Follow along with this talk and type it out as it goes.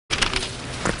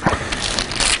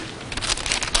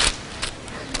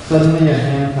Suddenly a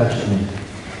hand touched me,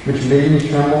 which made me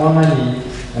tremble on my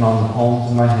knees and on the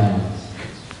palms of my hands.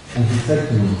 And he said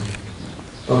to me,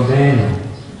 O Daniel,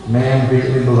 man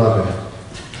greatly beloved,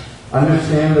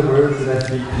 understand the words that I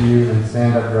speak to you and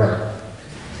stand upright,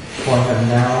 for I have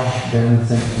now been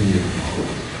sent to you.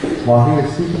 While he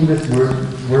was speaking this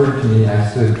word to me, I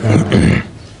stood trembling.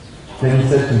 Then he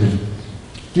said to me,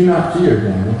 Do not fear,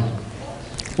 Daniel,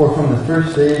 for from the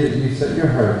first day that you set your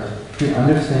heart to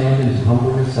understand and to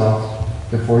humble yourself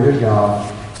before your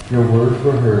God, your words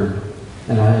were heard,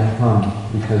 and I have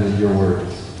come because of your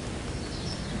words.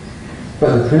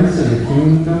 But the prince of the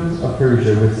kingdom of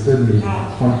Persia withstood me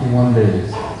 21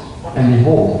 days. And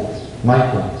behold,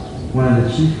 Michael, one of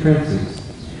the chief princes,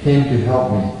 came to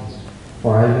help me,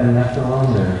 for I had been left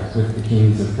alone there with the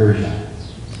kings of Persia.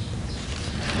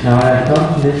 Now I have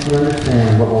come to make you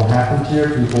understand what will happen to your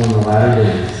people in the latter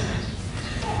days,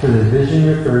 for the vision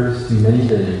refers to many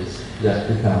days yet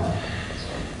to come.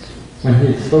 When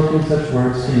he had spoken such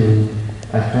words to me,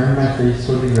 I turned my face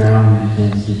toward the ground and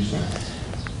became speechless.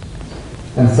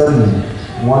 And suddenly,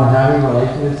 one having the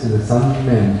likeness of the sons of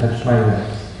men touched my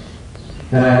lips.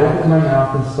 Then I opened my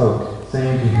mouth and spoke,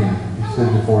 saying to him who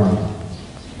stood before me,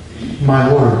 My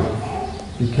Lord,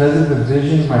 because of the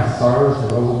vision my sorrows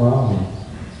have overwhelmed me,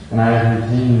 and I have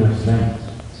retained no strength.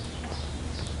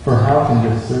 For how can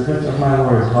the servant of my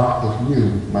Lord talk with you,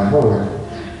 my Lord?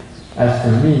 As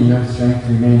for me, no strength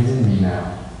remains in me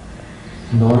now,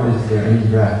 nor is there any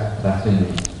breath left in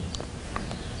me.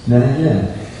 Then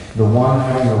again, the one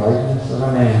having the likeness of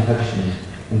a man touched me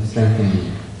and strengthened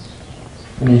me.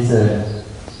 And he said,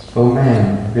 O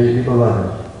man, greatly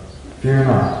beloved, fear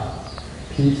not.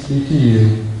 Peace be to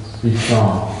you. Be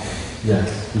strong.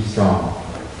 Yes, be strong.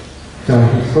 So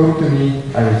when he spoke to me,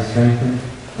 I was strengthened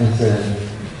and said,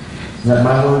 Let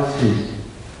my Lord speak,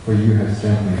 for you have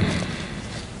strengthened me.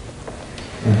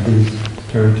 And please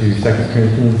turn to 2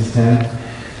 Corinthians 10,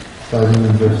 starting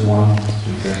in verse 1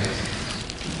 through 6.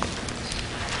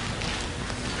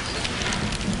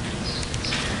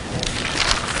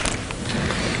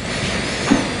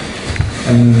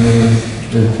 And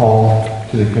then Paul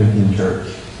to the Corinthian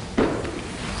church.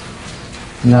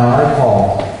 Now I,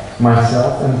 Paul,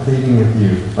 myself am pleading with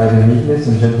you by the meekness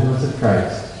and gentleness of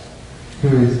Christ, who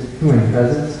in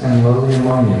presence am lowly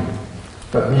among you,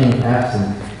 but being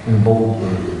absent am bold for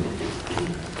you.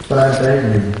 But I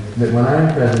beg you that when I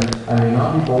am present, I may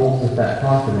not be bold with that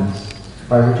confidence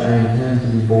by which I intend to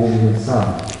be bold against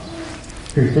some,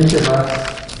 who think of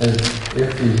us as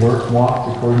if we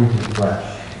walked according to the flesh.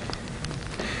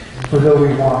 For though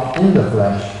we walk in the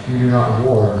flesh, we do not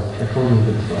war according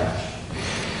to the flesh.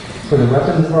 For the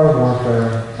weapons of our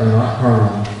warfare are not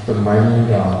carnal, but mighty in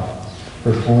God,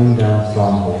 for pulling down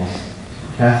strongholds,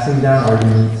 casting down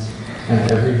arguments,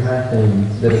 and every high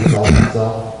thing that exalts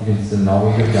itself against the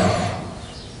knowledge of God,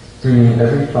 bringing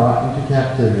every thought into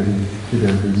captivity to the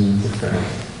obedience of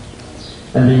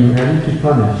Christ, and being ready to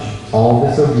punish all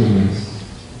disobedience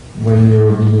when your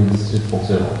obedience is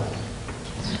fulfilled.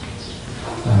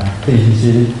 Please be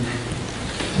seated,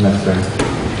 and let's pray.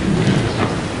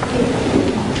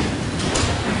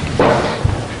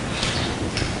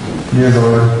 Dear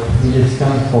Lord, we just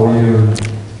come before you and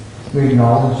we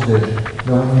acknowledge that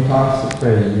though when you taught us to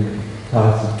pray, you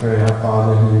taught us to pray, Our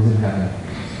Father who is in heaven,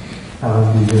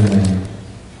 hallowed be your name,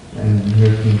 and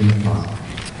your kingdom come.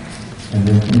 And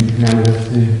then you commanded us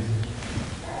to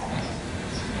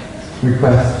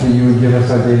request that you would give us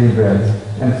our daily bread.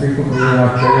 And frequently in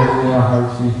our prayers and in our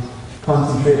hearts we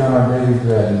concentrate on our daily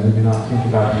bread and we do not think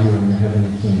about you and your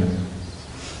heavenly kingdom,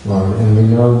 Lord. And we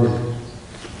know that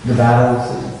the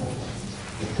battles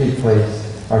that take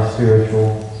place are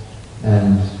spiritual,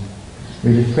 and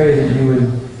we just pray that you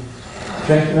would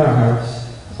strengthen our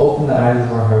hearts, open the eyes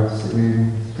of our hearts, that we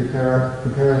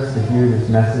prepare us to hear this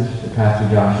message that Pastor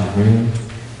Josh is bringing,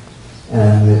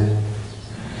 and that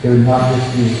it would not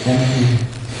just be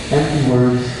empty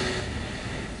words,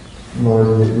 Lord,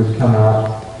 that would come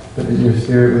out, but that your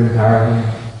Spirit would empower him,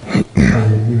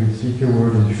 and that you would speak your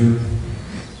word in truth,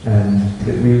 and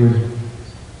that we would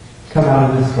come out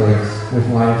of this place with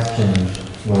lives changed,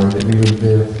 Lord, that we would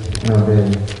live and obey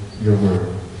your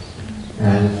word. And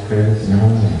I just pray this in your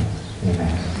holy name.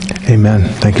 Amen. Amen.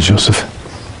 Thank you, Joseph.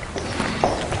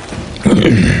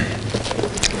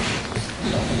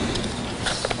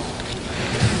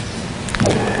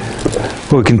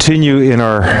 We'll continue in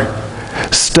our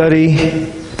study,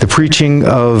 the preaching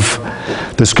of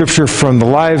the scripture from the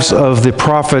lives of the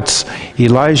prophets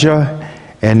Elijah,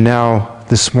 and now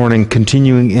this morning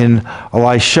continuing in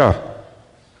Elisha.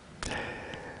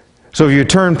 So if you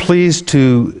turn please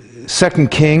to 2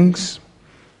 Kings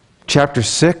chapter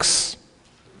 6.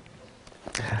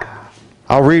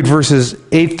 I'll read verses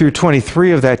 8 through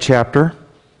 23 of that chapter,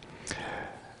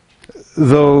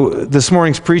 though this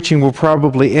morning's preaching will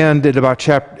probably end at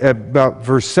about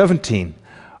verse 17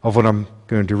 of what I'm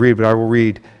going to read, but I will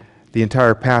read the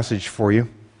entire passage for you.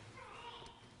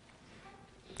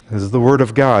 This is the word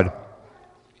of God.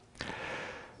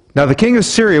 Now the king of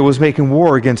Syria was making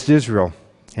war against Israel,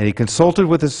 and he consulted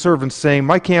with his servants, saying,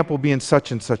 "My camp will be in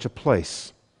such and such a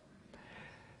place."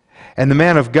 And the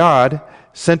man of God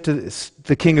sent to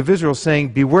the king of Israel, saying,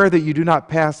 "Beware that you do not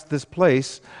pass this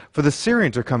place, for the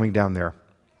Syrians are coming down there."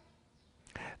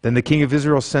 Then the king of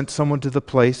Israel sent someone to the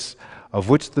place of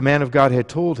which the man of God had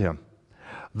told him.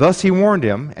 Thus he warned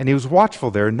him, and he was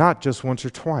watchful there, not just once or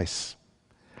twice.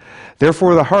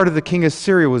 Therefore the heart of the king of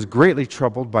Syria was greatly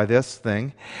troubled by this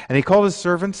thing, and he called his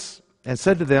servants and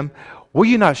said to them, "Will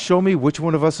you not show me which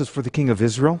one of us is for the king of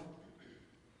Israel?"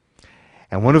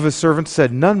 And one of his servants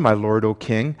said, "None, my lord, O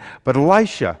king, but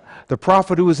Elisha, the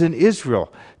prophet who is in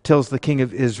Israel, tells the king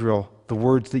of Israel the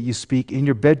words that you speak in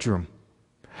your bedroom."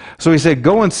 So he said,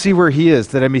 "Go and see where he is,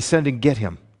 that I may send and get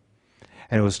him."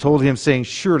 And it was told him, saying,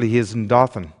 "Surely he is in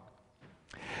Dothan."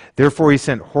 Therefore he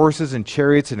sent horses and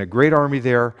chariots and a great army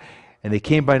there, and they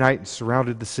came by night and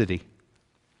surrounded the city.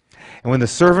 And when the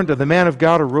servant of the man of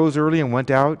God arose early and went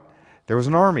out, there was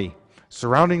an army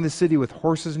surrounding the city with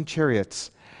horses and chariots.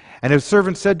 And his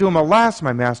servant said to him, "Alas,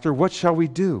 my master, what shall we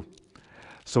do?"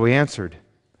 So he answered,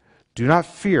 "Do not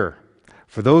fear,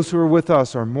 for those who are with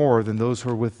us are more than those who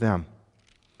are with them."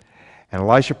 And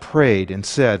Elisha prayed and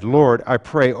said, "Lord, I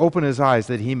pray, open his eyes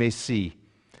that he may see."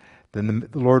 Then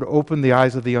the Lord opened the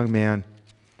eyes of the young man,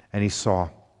 and he saw.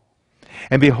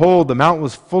 And behold, the mountain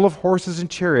was full of horses and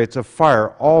chariots of fire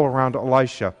all around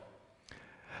Elisha.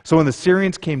 So when the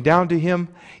Syrians came down to him,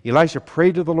 Elisha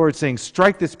prayed to the Lord, saying,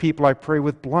 "Strike this people, I pray,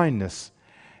 with blindness."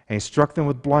 And he struck them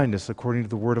with blindness according to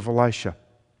the word of Elisha.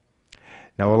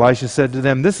 Now Elisha said to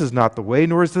them, "This is not the way,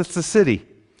 nor is this the city.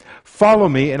 Follow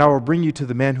me, and I will bring you to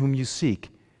the man whom you seek."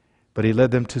 But he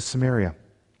led them to Samaria.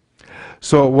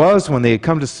 So it was, when they had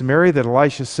come to Samaria, that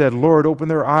Elisha said, "Lord, open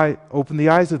the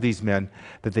eyes of these men,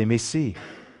 that they may see."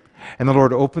 And the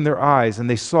Lord opened their eyes, and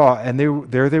they saw, and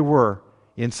there they were,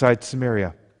 inside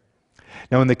Samaria.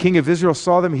 Now when the king of Israel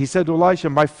saw them, he said to Elisha,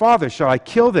 "My father, shall I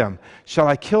kill them? Shall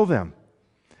I kill them?"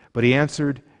 But he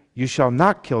answered, "You shall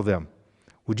not kill them.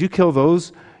 Would you kill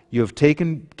those you have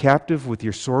taken captive with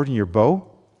your sword and your bow?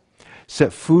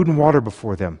 Set food and water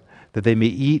before them, that they may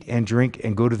eat and drink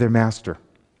and go to their master."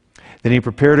 Then he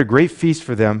prepared a great feast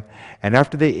for them, and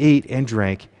after they ate and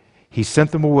drank, he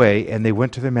sent them away, and they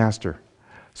went to their master.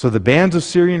 So the bands of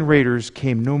Syrian raiders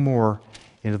came no more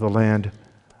into the land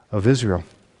of Israel.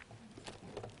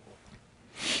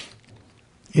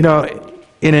 You know,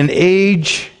 in an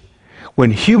age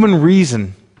when human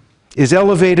reason is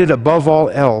elevated above all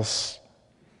else,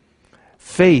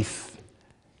 faith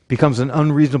becomes an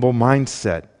unreasonable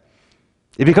mindset.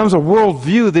 It becomes a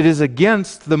worldview that is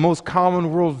against the most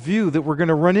common worldview that we're going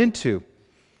to run into.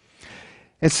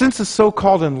 And since the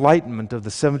so-called Enlightenment of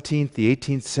the 17th, the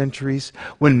 18th centuries,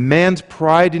 when man's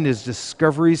pride in his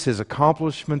discoveries, his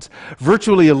accomplishments,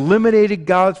 virtually eliminated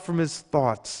God from his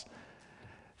thoughts,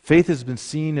 faith has been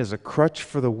seen as a crutch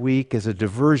for the weak, as a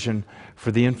diversion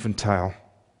for the infantile.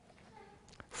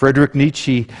 Friedrich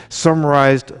Nietzsche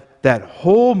summarized that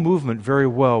whole movement very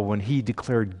well when he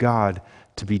declared God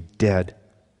to be dead.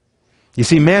 You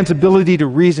see, man's ability to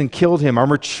reason killed him. Our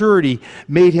maturity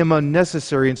made him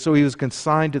unnecessary, and so he was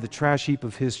consigned to the trash heap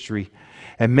of history.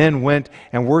 And men went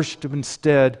and worshipped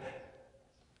instead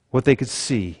what they could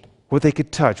see, what they could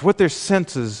touch, what their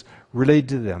senses relayed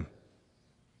to them.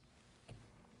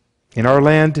 In our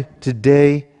land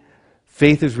today,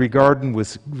 faith is regarded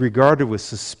with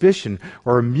suspicion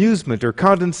or amusement or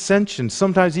condescension,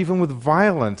 sometimes even with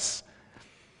violence.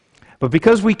 But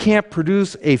because we can't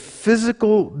produce a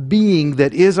physical being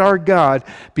that is our God,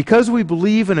 because we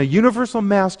believe in a universal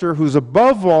master who's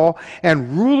above all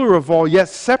and ruler of all, yet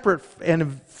separate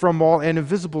from all and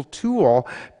invisible to all,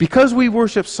 because we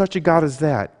worship such a God as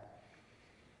that,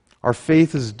 our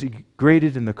faith is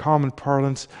degraded in the common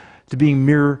parlance to being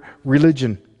mere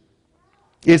religion.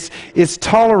 It's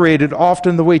tolerated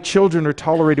often the way children are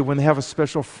tolerated when they have a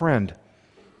special friend.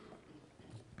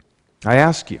 I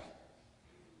ask you,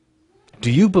 do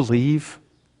you believe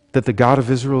that the God of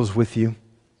Israel is with you?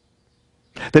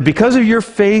 That because of your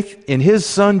faith in His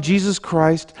Son, Jesus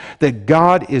Christ, that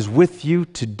God is with you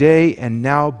today and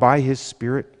now by His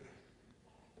Spirit?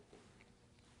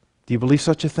 Do you believe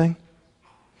such a thing?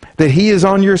 That He is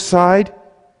on your side?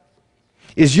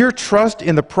 Is your trust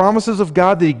in the promises of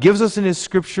God that He gives us in His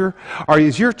Scripture, or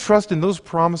is your trust in those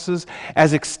promises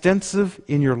as extensive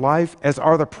in your life as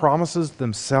are the promises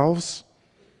themselves?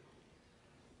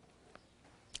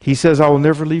 He says, I will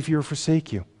never leave you or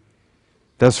forsake you.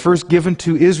 That was first given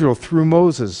to Israel through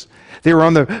Moses. They were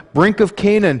on the brink of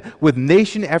Canaan with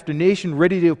nation after nation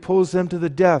ready to oppose them to the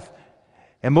death.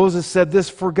 And Moses said this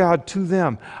for God to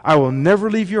them, I will never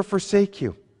leave you or forsake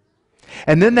you.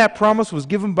 And then that promise was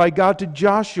given by God to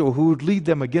Joshua, who would lead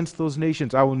them against those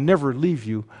nations. I will never leave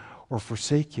you or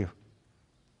forsake you.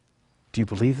 Do you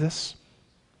believe this?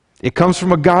 It comes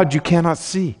from a God you cannot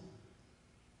see.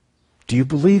 Do you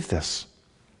believe this?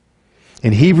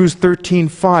 In Hebrews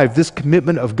 13:5, this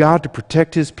commitment of God to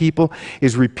protect His people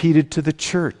is repeated to the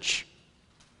church.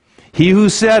 He who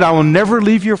said, I will never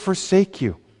leave you or forsake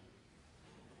you.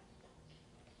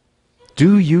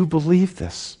 Do you believe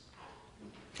this?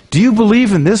 Do you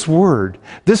believe in this word,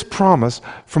 this promise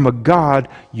from a God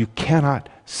you cannot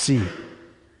see?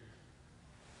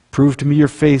 Prove to me your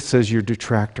faith, says your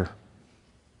detractor.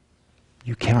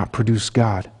 You cannot produce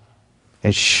God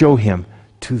and show Him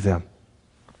to them.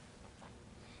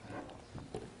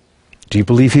 Do you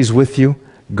believe He's with you,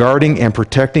 guarding and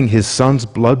protecting His Son's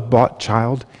blood-bought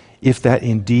child, if that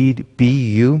indeed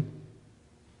be you?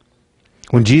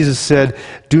 When Jesus said,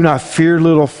 do not fear,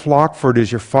 little flock, for it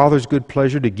is your Father's good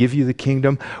pleasure to give you the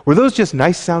kingdom, were those just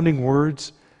nice-sounding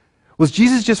words? Was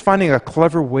Jesus just finding a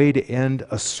clever way to end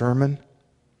a sermon?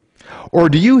 Or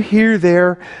do you hear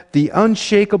there the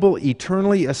unshakable,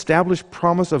 eternally established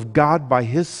promise of God by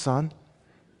His Son?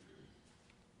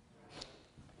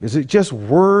 Is it just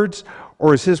words,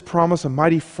 or is His promise a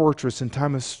mighty fortress in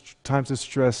times of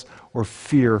stress or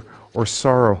fear or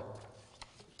sorrow?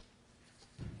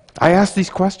 I ask these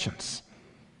questions.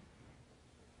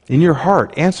 In your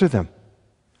heart, answer them.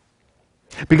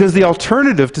 Because the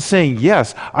alternative to saying,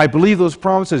 yes, I believe those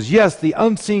promises, yes, the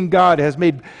unseen God has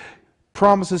made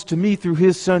promises to me through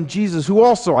His Son Jesus, who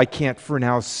also I can't for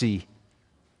now see.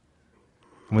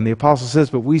 When the apostle says,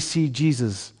 but we see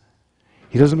Jesus,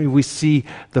 he doesn't mean we see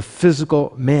the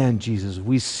physical man Jesus.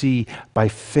 We see by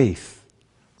faith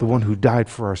the one who died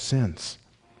for our sins.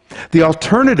 The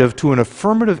alternative to an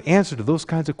affirmative answer to those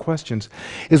kinds of questions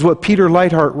is what Peter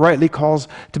Leithart rightly calls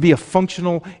to be a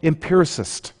functional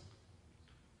empiricist.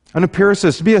 An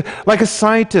empiricist, to be like a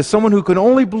scientist, someone who can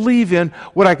only believe in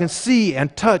what I can see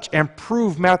and touch and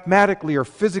prove mathematically or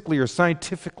physically or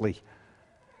scientifically.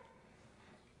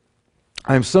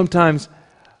 I am sometimes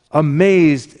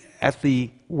amazed at the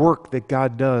work that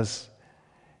God does.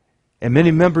 And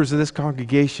many members of this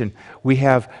congregation, we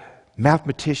have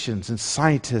mathematicians and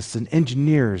scientists and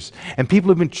engineers and people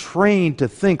who have been trained to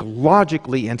think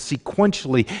logically and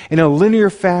sequentially in a linear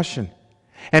fashion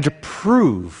and to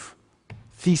prove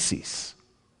theses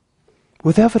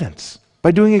with evidence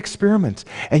by doing experiments.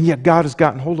 And yet God has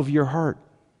gotten hold of your heart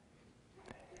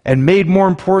and made more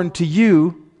important to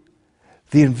you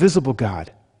the invisible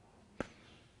God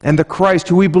and the Christ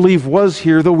who we believe was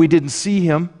here, though we didn't see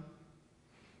Him,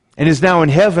 and is now in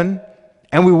heaven,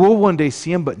 and we will one day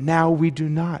see Him, but now we do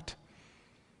not.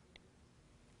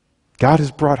 God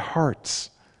has brought hearts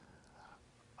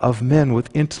of men with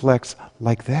intellects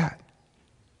like that.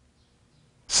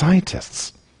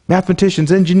 Scientists,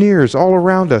 mathematicians, engineers all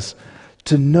around us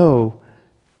to know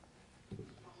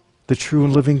the true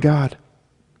and living God.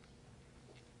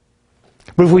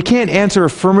 But if we can't answer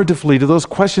affirmatively to those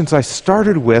questions I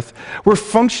started with, we're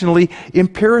functionally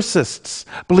empiricists,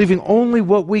 believing only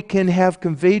what we can have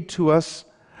conveyed to us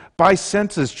by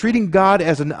senses, treating God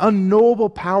as an unknowable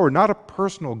power, not a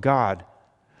personal God,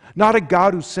 not a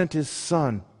God who sent His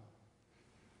Son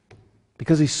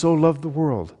because He so loved the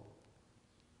world.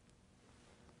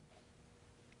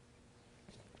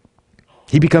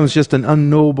 He becomes just an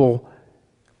unknowable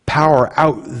power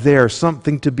out there,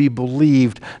 something to be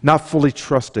believed, not fully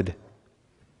trusted.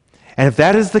 And if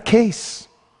that is the case,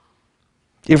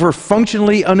 if we're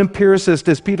functionally unempiricist,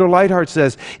 as Peter Leithart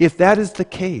says, if that is the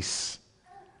case,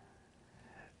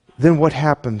 then what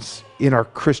happens in our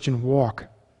Christian walk?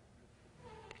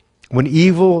 When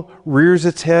evil rears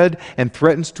its head and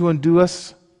threatens to undo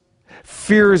us,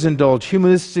 fear is indulged,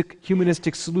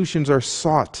 humanistic solutions are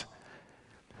sought.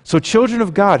 So children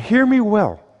of God, hear me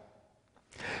well.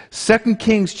 2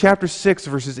 Kings chapter 6,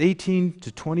 verses 18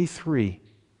 to 23,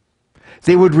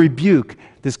 they would rebuke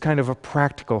this kind of a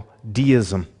practical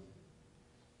deism.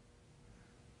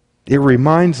 It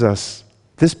reminds us,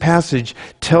 this passage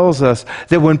tells us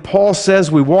that when Paul says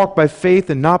we walk by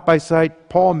faith and not by sight,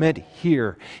 Paul meant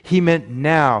here. He meant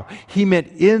now. He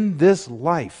meant in this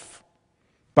life,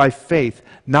 by faith,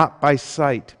 not by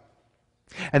sight.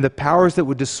 And the powers that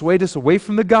would dissuade us away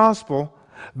from the gospel,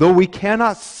 though we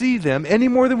cannot see them any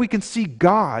more than we can see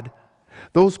God,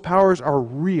 those powers are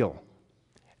real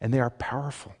and they are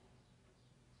powerful.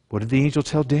 What did the angel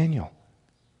tell Daniel?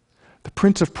 The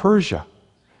prince of Persia.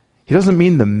 He doesn't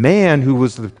mean the man who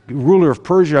was the ruler of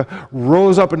Persia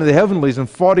rose up into the heavenlies and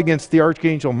fought against the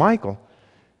archangel Michael.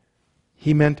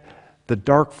 He meant the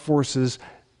dark forces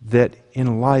that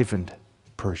enlivened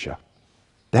Persia.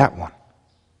 That one.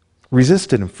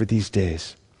 Resisted him for these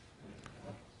days.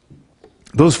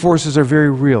 Those forces are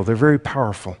very real. They're very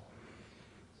powerful.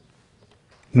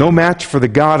 No match for the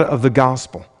God of the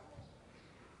gospel,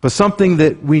 but something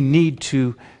that we need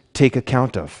to take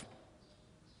account of.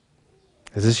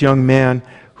 As this young man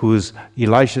who was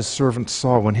Elisha's servant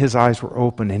saw when his eyes were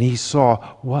open, and he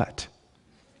saw what?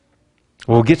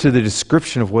 Well, we'll get to the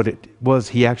description of what it was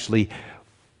he actually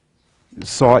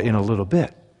saw in a little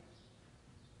bit.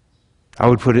 I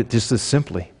would put it just as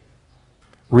simply.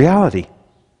 Reality.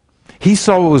 He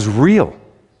saw what was real.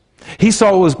 He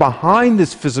saw what was behind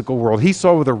this physical world. He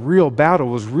saw where the real battle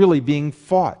was really being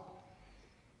fought.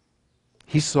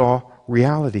 He saw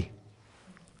reality.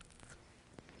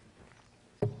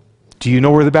 Do you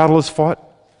know where the battle is fought?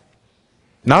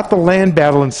 Not the land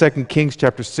battle in 2 Kings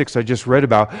chapter 6 I just read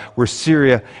about, where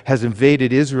Syria has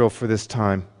invaded Israel for this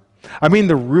time. I mean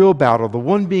the real battle, the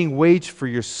one being waged for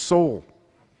your soul.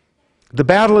 The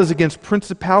battle is against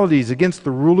principalities, against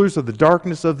the rulers of the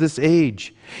darkness of this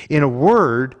age. In a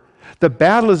word, the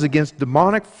battle is against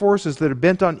demonic forces that are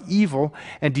bent on evil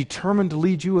and determined to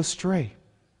lead you astray.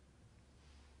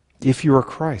 If you are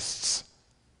Christ's,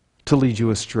 to lead you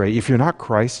astray. If you're not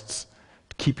Christ's,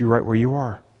 to keep you right where you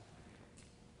are.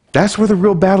 That's where the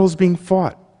real battle is being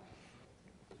fought.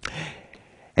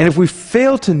 And if we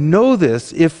fail to know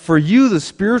this, if for you the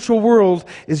spiritual world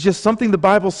is just something the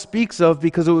Bible speaks of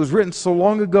because it was written so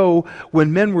long ago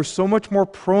when men were so much more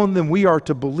prone than we are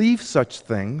to believe such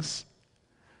things,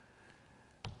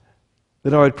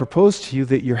 then I would propose to you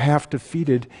that you're half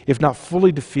defeated, if not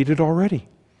fully defeated already.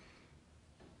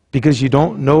 Because you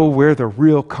don't know where the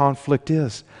real conflict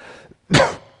is.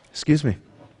 Excuse me.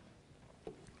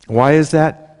 Why is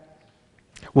that?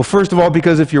 Well, first of all,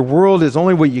 because if your world is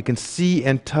only what you can see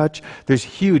and touch, there's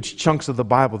huge chunks of the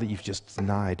Bible that you've just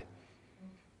denied.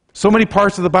 So many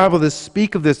parts of the Bible that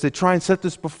speak of this, that try and set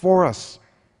this before us.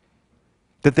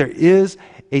 That there is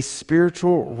a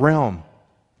spiritual realm.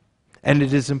 And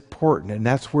it is important. And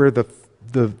that's where the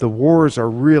wars are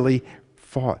really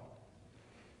fought.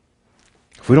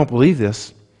 If we don't believe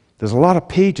this, there's a lot of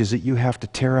pages that you have to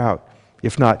tear out.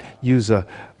 If not, use a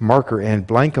marker and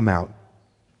blank them out.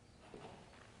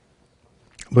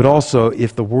 But also,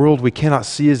 if the world we cannot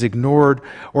see is ignored,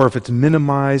 or if it's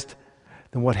minimized,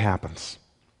 then what happens?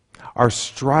 Our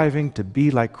striving to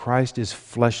be like Christ is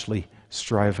fleshly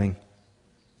striving.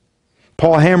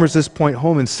 Paul hammers this point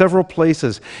home in several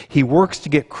places. He works to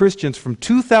get Christians from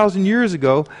 2,000 years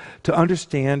ago to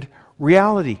understand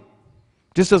reality,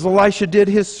 just as Elisha did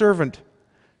his servant.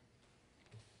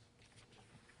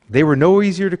 They were no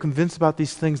easier to convince about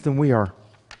these things than we are.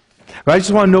 But I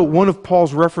just want to note one of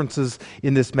Paul's references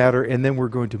in this matter, and then we're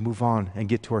going to move on and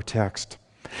get to our text.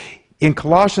 In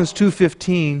Colossians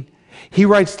 2:15, he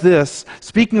writes this,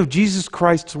 speaking of Jesus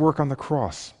Christ's work on the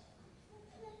cross.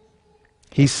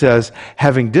 He says,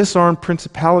 having disarmed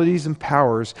principalities and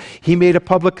powers, he made a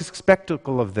public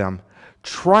spectacle of them,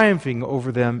 triumphing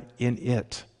over them in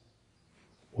it.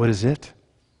 What is it?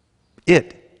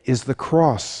 It is the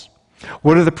cross.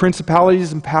 What are the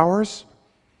principalities and powers?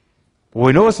 Well,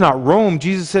 we know it's not Rome.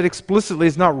 Jesus said explicitly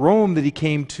it's not Rome that he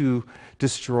came to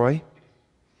destroy.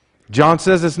 John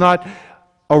says it's not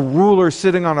a ruler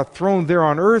sitting on a throne there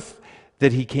on earth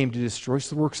that he came to destroy. It's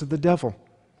the works of the devil.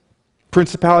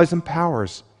 Principalities and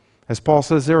powers. As Paul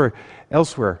says there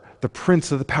elsewhere, the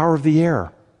prince of the power of the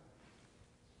air.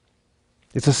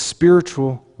 It's a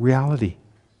spiritual reality.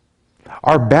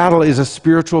 Our battle is a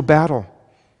spiritual battle.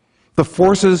 The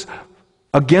forces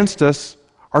against us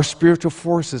are spiritual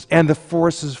forces, and the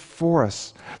forces for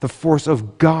us, the force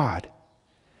of God,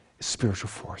 is spiritual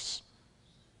force.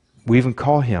 We even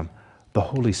call him the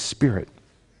Holy Spirit.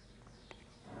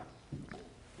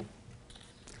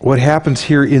 What happens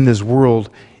here in this world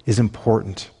is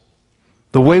important.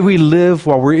 The way we live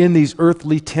while we're in these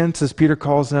earthly tents, as Peter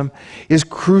calls them, is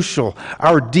crucial.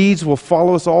 Our deeds will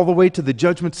follow us all the way to the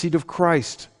judgment seat of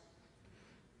Christ.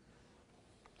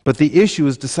 But the issue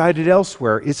is decided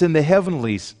elsewhere. It's in the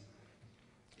heavenlies.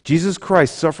 Jesus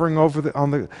Christ, suffering on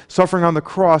the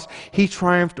cross, he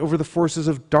triumphed over the forces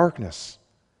of darkness,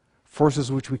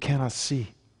 forces which we cannot see,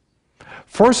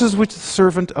 forces which the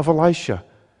servant of Elisha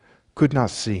could not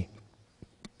see.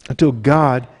 until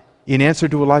God, in answer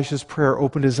to Elisha's prayer,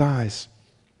 opened his eyes.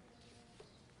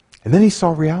 And then he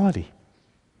saw reality.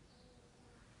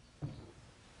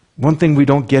 One thing we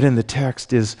don't get in the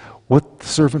text is what the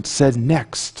servant said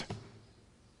next.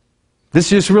 This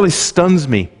just really stuns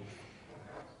me.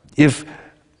 If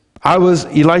I was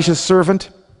Elisha's servant,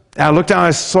 and I looked down and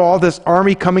I saw this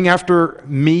army coming after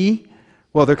me,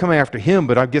 well, they're coming after him,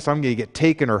 but I guess I'm going to get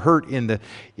taken or hurt in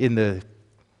the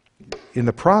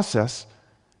process.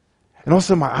 And all of a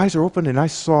sudden my eyes are open and I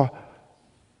saw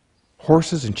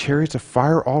horses and chariots of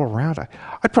fire all around.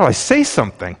 I'd probably say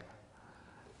something.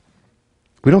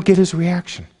 We don't get his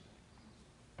reaction.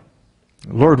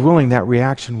 Lord willing, that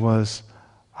reaction was,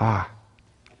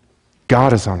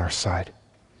 God is on our side.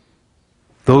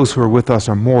 Those who are with us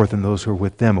are more than those who are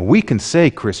with them. And we can say,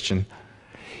 Christian,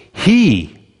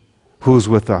 He who is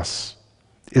with us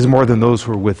is more than those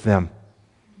who are with them.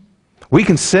 We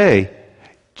can say,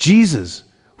 Jesus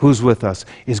who is with us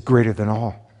is greater than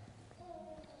all.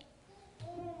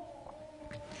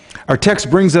 Our text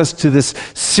brings us to this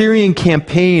Syrian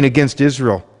campaign against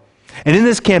Israel. And in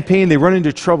this campaign, they run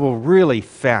into trouble really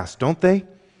fast, don't they?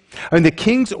 And the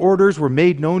king's orders were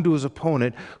made known to his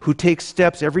opponent, who takes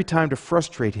steps every time to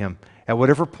frustrate him at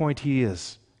whatever point he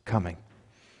is coming.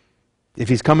 If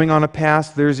he's coming on a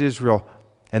pass, there's Israel,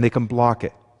 and they can block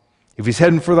it. If he's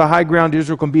heading for the high ground,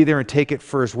 Israel can be there and take it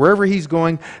first. Wherever he's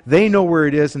going, they know where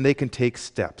it is, and they can take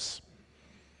steps.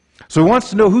 So he wants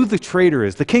to know who the traitor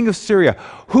is, the king of Syria.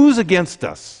 Who's against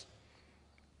us?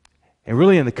 And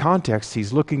really in the context,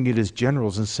 he's looking at his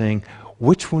generals and saying,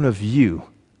 which one of you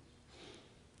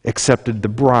accepted the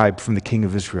bribe from the king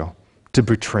of Israel to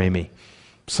betray me?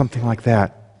 Something like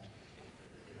that.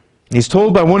 He's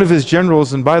told by one of his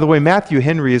generals, and by the way, Matthew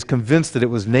Henry is convinced that it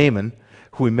was Naaman,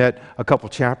 who we met a couple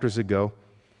chapters ago.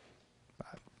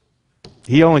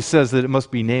 He only says that it must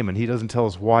be Naaman. He doesn't tell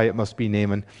us why it must be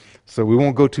Naaman. So we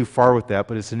won't go too far with that,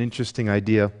 but it's an interesting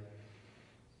idea.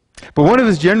 But one of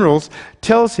his generals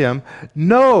tells him,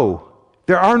 no,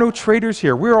 there are no traitors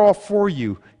here. We're all for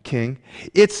you, king.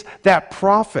 It's that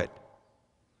prophet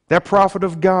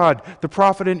of God, the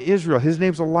prophet in Israel. His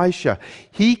name's Elisha.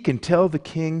 He can tell the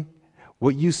king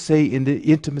what you say in the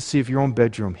intimacy of your own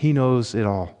bedroom. He knows it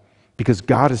all because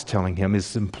God is telling him.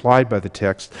 It's implied by the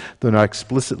text, though not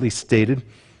explicitly stated.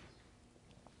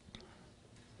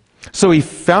 So he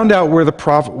found out where the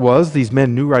prophet was. These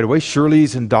men knew right away. Surely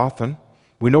he's in Dothan.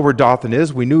 We know where Dothan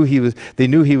is. They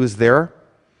knew he was there.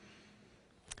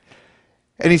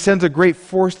 And he sends a great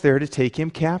force there to take him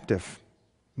captive,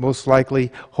 most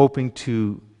likely hoping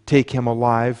to take him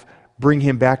alive, bring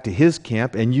him back to his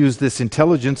camp, and use this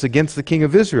intelligence against the king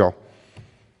of Israel.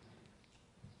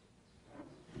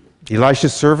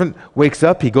 Elisha's servant wakes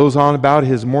up. He goes on about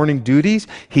his morning duties.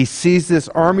 He sees this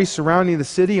army surrounding the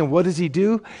city, and what does he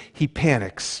do? He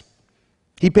panics.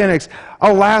 He panics.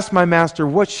 Alas, my master,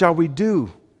 what shall we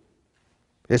do?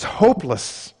 It's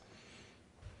hopeless.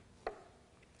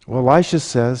 Well, Elisha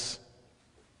says,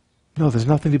 no, there's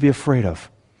nothing to be afraid of.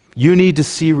 You need to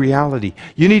see reality.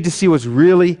 You need to see what's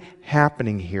really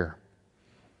happening here.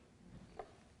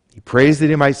 He prays that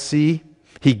he might see.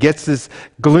 He gets this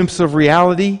glimpse of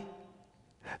reality.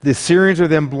 The Syrians are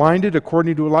then blinded.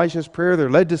 According to Elisha's prayer, they're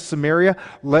led to Samaria,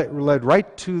 led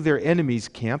right to their enemy's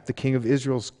camp, the king of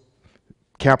Israel's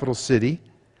capital city.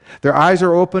 Their eyes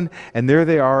are open, and there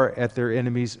they are at their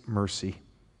enemy's mercy.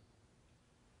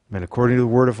 And according to the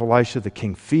word of Elisha, the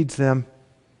king feeds them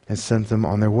and sends them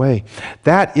on their way.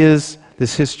 That is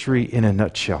this history in a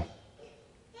nutshell.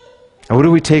 And what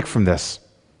do we take from this?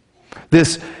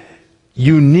 This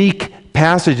unique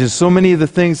passage, and so many of the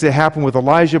things that happened with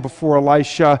Elijah before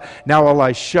Elisha, now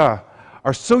Elisha,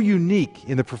 are so unique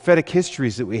in the prophetic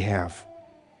histories that we have.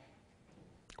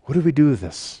 What do we do with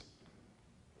this?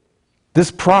 This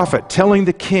prophet telling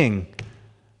the king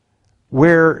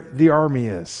where the army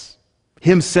is.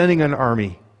 Him sending an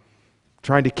army,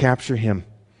 trying to capture him.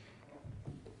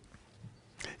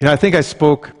 You know, I think I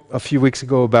spoke a few weeks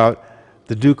ago about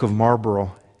the Duke of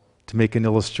Marlborough to make an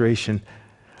illustration.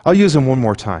 I'll use him one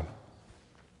more time.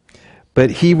 But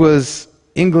he was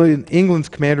England's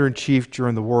commander-in-chief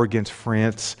during the war against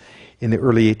France in the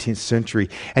early 18th century.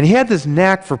 And he had this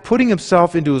knack for putting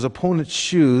himself into his opponent's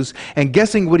shoes and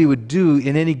guessing what he would do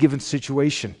in any given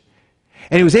situation.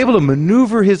 And he was able to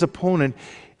maneuver his opponent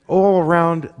all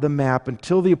around the map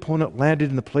until the opponent landed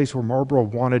in the place where Marlborough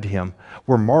wanted him,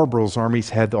 where Marlborough's armies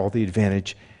had all the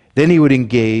advantage. Then he would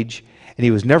engage, and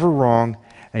he was never wrong,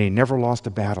 and he never lost a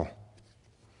battle.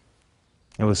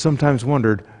 It was sometimes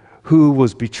wondered who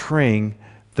was betraying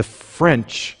the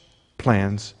French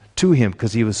plans to him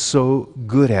because he was so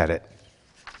good at it.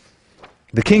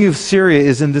 The king of Syria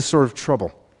is in this sort of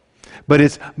trouble, but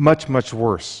it's much, much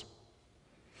worse.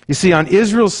 You see, on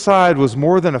Israel's side was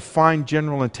more than a fine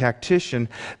general and tactician.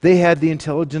 They had the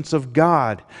intelligence of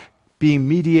God being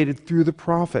mediated through the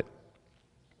prophet.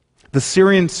 The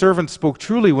Syrian servant spoke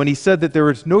truly when he said that there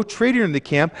is no traitor in the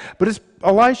camp, but it's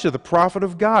Elisha, the prophet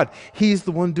of God. He's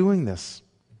the one doing this.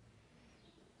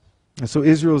 And so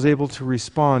Israel is able to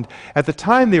respond. At the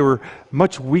time, they were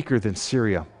much weaker than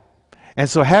Syria. And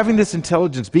so having this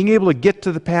intelligence, being able to get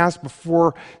to the pass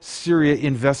before Syria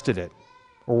invested it,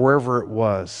 or wherever it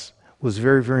was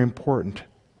very, very important.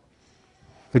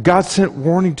 But God sent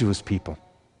warning to his people.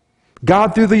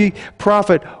 God, through the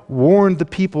prophet, warned the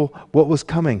people what was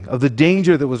coming, of the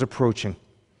danger that was approaching.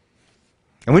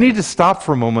 And we need to stop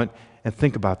for a moment and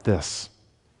think about this.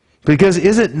 Because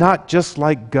is it not just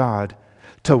like God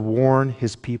to warn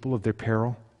his people of their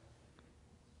peril?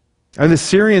 And the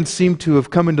Syrians seem to have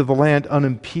come into the land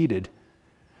unimpeded.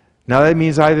 Now that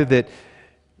means either that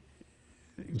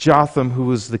Jotham, who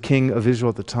was the king of Israel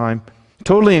at the time,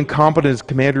 totally incompetent as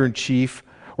commander-in-chief,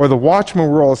 or the watchmen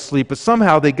were all asleep, but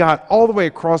somehow they got all the way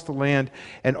across the land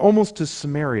and almost to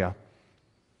Samaria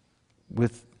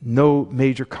with no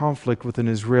major conflict with an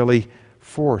Israeli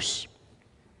force.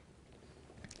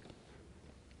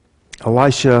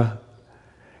 Elisha,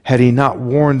 had he not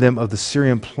warned them of the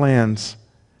Syrian plans,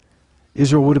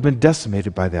 Israel would have been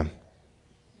decimated by them.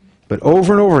 But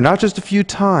over and over, not just a few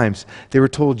times, they were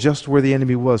told just where the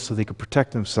enemy was so they could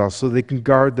protect themselves, so they can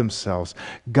guard themselves.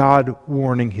 God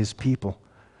warning his people.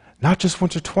 Not just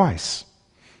once or twice.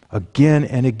 Again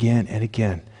and again and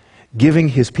again. Giving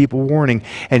his people warning.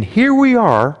 And here we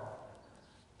are,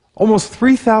 almost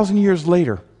 3,000 years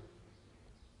later,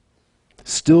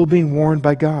 still being warned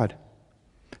by God.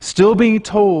 Still being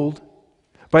told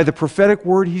by the prophetic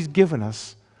word he's given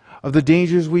us of the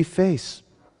dangers we face.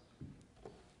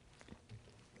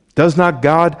 Does not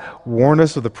God warn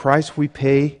us of the price we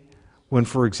pay when,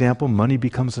 for example, money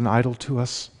becomes an idol to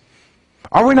us?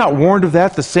 Are we not warned of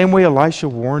that the same way Elisha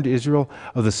warned Israel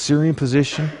of the Syrian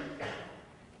position?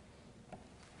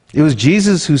 It was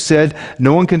Jesus who said,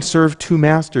 "No one can serve two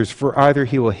masters, for either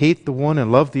he will hate the one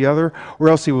and love the other, or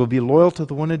else he will be loyal to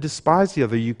the one and despise the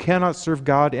other. You cannot serve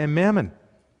God and mammon."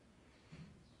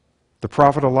 The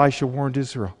prophet Elisha warned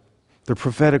Israel. The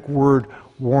prophetic word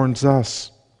warns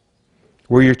us.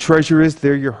 Where your treasure is,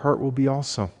 there your heart will be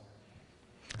also.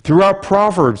 Throughout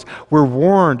Proverbs, we're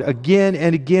warned again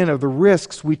and again of the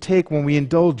risks we take when we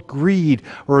indulge greed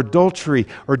or adultery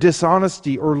or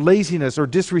dishonesty or laziness or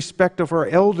disrespect of our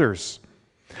elders.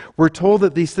 We're told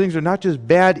that these things are not just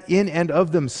bad in and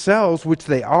of themselves, which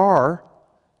they are,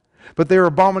 but they are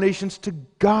abominations to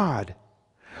God,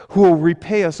 who will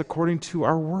repay us according to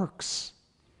our works.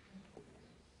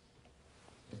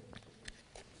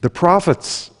 The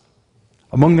prophets,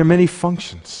 among their many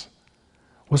functions,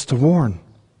 was to warn,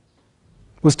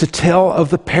 was to tell of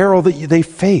the peril that they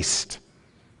faced.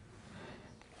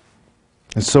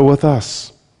 And so with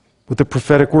us, with the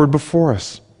prophetic word before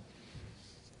us,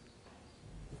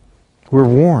 we're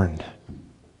warned.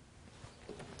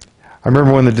 I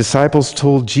remember when the disciples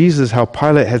told Jesus how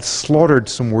Pilate had slaughtered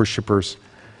some worshipers.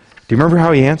 Do you remember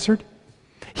how he answered?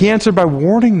 He answered by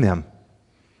warning them.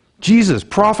 Jesus,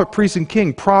 prophet, priest, and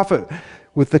king, prophet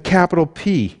with the capital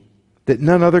P, that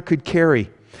none other could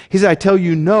carry. He said, "I tell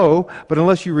you no, but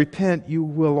unless you repent, you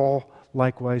will all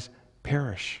likewise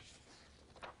perish."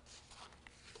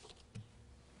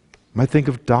 I think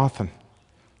of Dothan,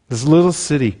 this little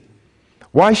city.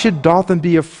 Why should Dothan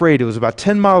be afraid? It was about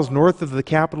 10 miles north of the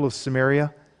capital of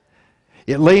Samaria.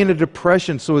 It lay in a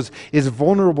depression, so it is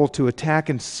vulnerable to attack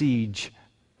and siege.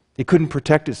 It couldn't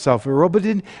protect itself very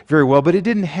well, but it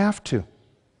didn't have to.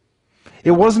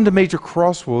 It wasn't a major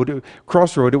crossroad.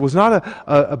 It was not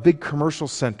a big commercial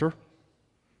center.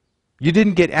 You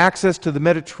didn't get access to the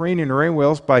Mediterranean or anywhere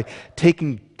else by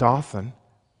taking Dothan.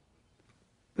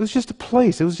 It was just a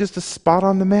place. It was just a spot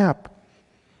on the map.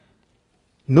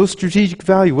 No strategic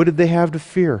value. What did they have to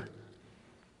fear?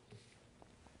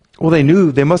 Well,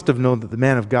 they must have known that the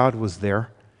man of God was there.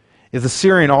 If the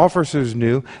Syrian officers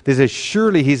knew, they said,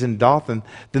 "Surely he's in Dothan,"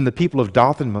 then the people of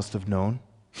Dothan must have known.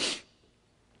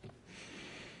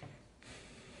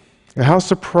 And how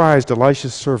surprised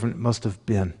Elisha's servant must have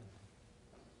been.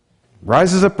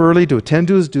 Rises up early to attend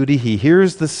to his duty. He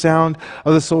hears the sound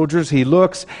of the soldiers. He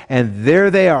looks, and there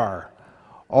they are,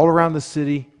 all around the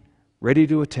city, ready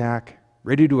to attack,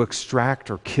 ready to extract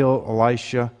or kill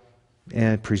Elisha,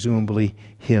 and presumably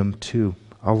him too.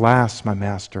 Alas, my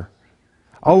master.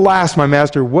 Alas, my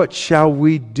master, what shall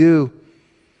we do?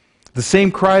 The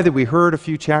same cry that we heard a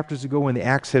few chapters ago when the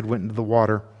axe head went into the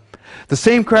water. The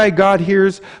same cry God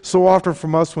hears so often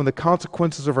from us when the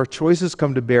consequences of our choices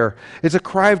come to bear. It's a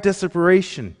cry of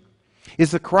desperation.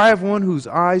 It's the cry of one whose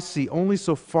eyes see only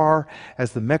so far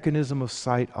as the mechanism of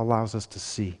sight allows us to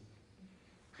see.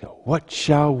 What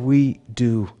shall we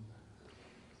do?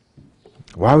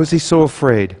 Why was he so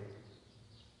afraid?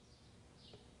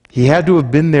 He had to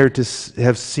have been there to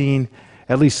have seen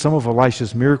at least some of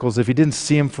Elisha's miracles. If he didn't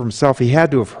see them for himself, he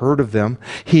had to have heard of them.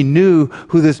 He knew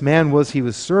who this man was he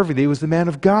was serving. He was the man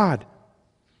of God,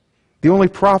 the only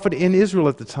prophet in Israel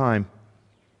at the time.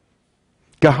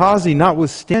 Gehazi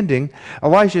notwithstanding,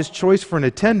 Elisha's choice for an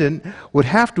attendant would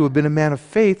have to have been a man of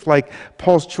faith, like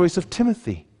Paul's choice of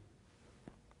Timothy.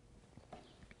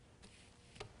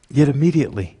 Yet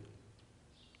immediately,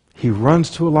 he runs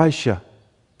to Elisha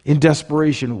in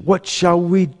desperation. What shall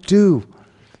we do?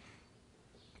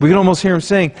 We can almost hear him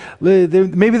saying,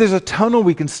 maybe there's a tunnel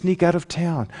we can sneak out of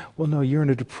town. Well, no, you're in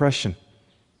a depression.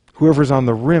 Whoever's on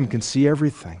the rim can see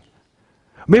everything.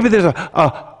 Maybe there's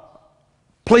a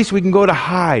place we can go to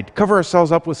hide, cover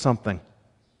ourselves up with something.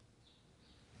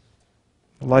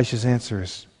 Elisha's answer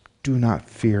is, do not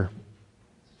fear.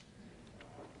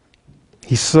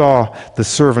 The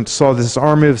servant saw this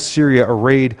army of Syria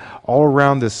arrayed all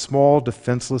around this small,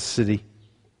 defenseless city.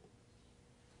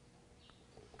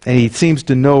 And he seems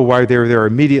to know why they're there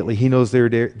immediately. He knows they're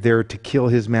there to kill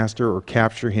his master or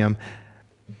capture him.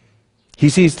 He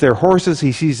sees their horses,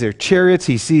 he sees their chariots,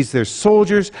 he sees their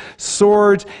soldiers,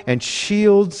 swords and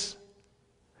shields.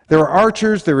 There are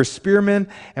archers, there are spearmen.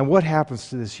 And what happens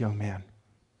to this young man?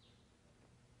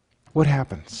 What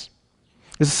happens?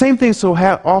 It's the same thing so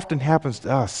often happens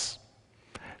to us.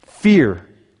 Fear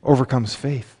overcomes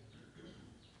faith.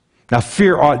 Now,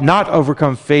 fear ought not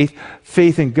overcome faith.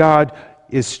 Faith in God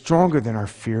is stronger than our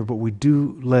fear, but we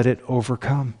do let it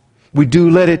overcome. We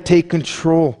do let it take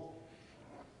control.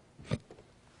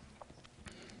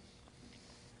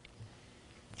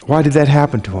 Why did that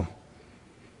happen to him?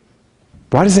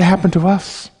 Why does it happen to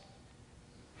us?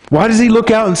 Why does he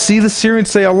look out and see the Syrians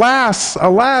and say, alas,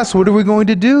 alas, what are we going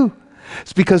to do?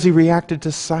 It's because he reacted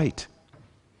to sight.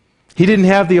 He didn't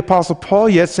have the Apostle Paul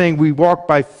yet saying we walk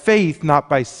by faith, not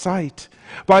by sight.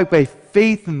 Walk by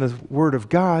faith in the Word of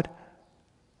God.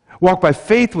 Walk by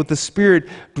faith with the Spirit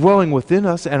dwelling within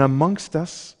us and amongst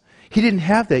us. He didn't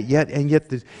have that yet, and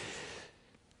yet it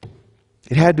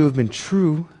had to have been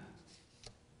true.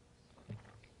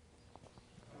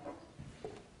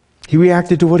 He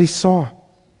reacted to what he saw.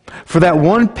 For that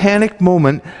one panicked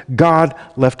moment, God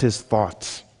left his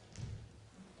thoughts.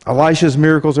 Elisha's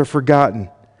miracles are forgotten.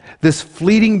 This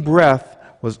fleeting breath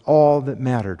was all that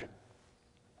mattered.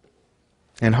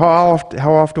 And how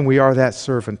often we are that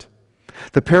servant.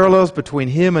 The parallels between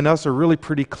him and us are really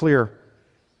pretty clear.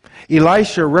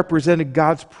 Elisha represented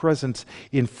God's presence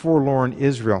in forlorn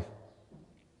Israel.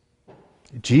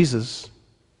 Jesus,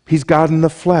 he's God in the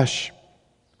flesh.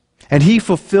 And he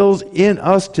fulfills in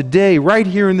us today, right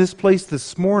here in this place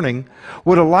this morning,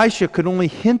 what Elisha could only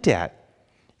hint at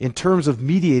in terms of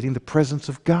mediating the presence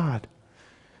of God.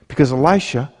 Because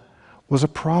Elisha was a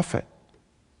prophet.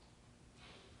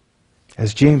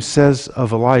 As James says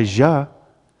of Elijah,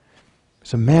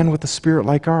 he's a man with a spirit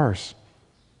like ours.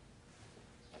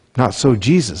 Not so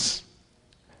Jesus.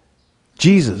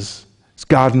 Jesus is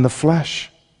God in the flesh.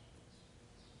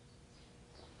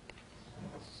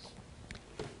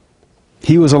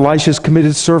 He was Elisha's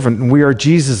committed servant, and we are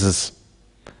Jesus's.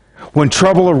 When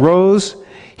trouble arose,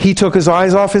 he took his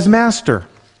eyes off his master.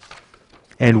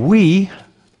 And we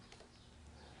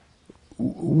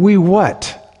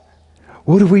what?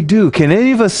 What do we do? Can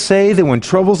any of us say that when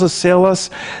troubles assail us,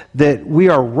 that we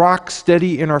are rock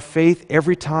steady in our faith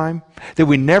every time? That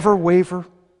we never waver?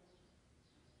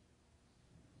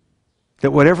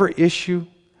 That whatever issue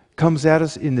comes at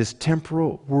us in this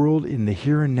temporal world, in the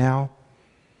here and now,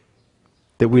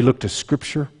 that we look to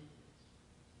Scripture?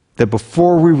 That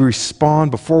before we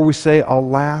respond, before we say,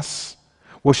 alas,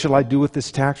 what shall I do with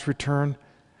this tax return?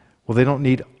 Well, they don't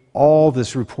need all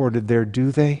this reported there,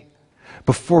 do they?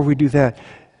 Before we do that,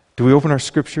 do we open our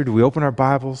Scripture? Do we open our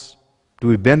Bibles? Do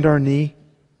we bend our knee?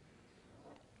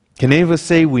 Can any of us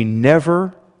say we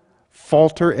never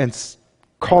falter and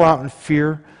call out in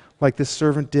fear like this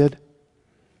servant did?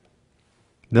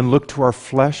 Then look to our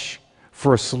flesh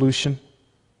for a solution?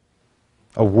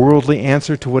 A worldly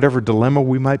answer to whatever dilemma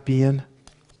we might be in?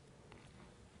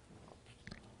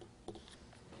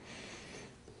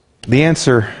 The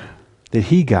answer that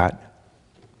he got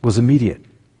was immediate.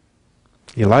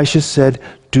 Elisha said,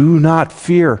 do not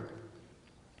fear.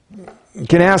 You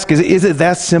can ask, is it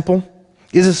that simple?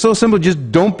 Is it so simple?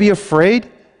 Just don't be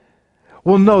afraid?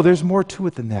 Well, no, there's more to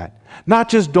it than that. Not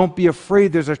just don't be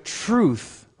afraid, there's a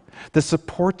truth that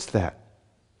supports that.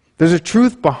 There's a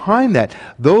truth behind that.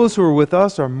 Those who are with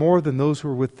us are more than those who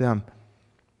are with them.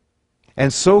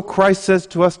 And so Christ says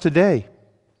to us today.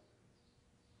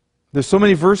 There's so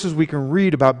many verses we can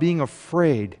read about being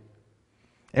afraid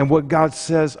and what God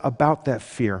says about that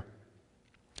fear.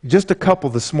 Just a couple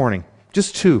this morning.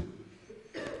 Just two.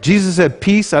 Jesus said,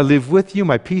 "Peace I live with you,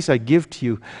 my peace I give to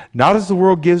you. Not as the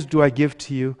world gives do I give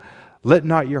to you. Let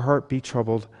not your heart be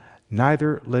troubled,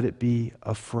 neither let it be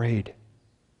afraid."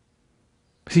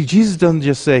 See, Jesus doesn't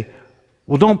just say,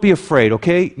 well, don't be afraid,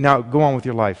 okay? Now go on with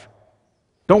your life.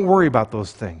 Don't worry about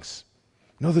those things.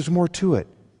 No, there's more to it.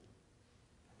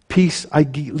 Peace I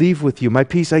leave with you, my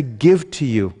peace I give to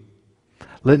you.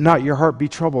 Let not your heart be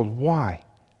troubled. Why?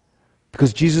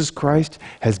 Because Jesus Christ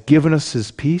has given us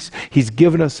His peace. He's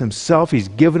given us Himself. He's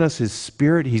given us His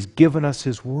Spirit. He's given us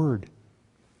His Word.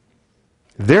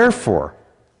 Therefore,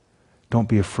 don't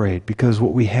be afraid, because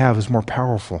what we have is more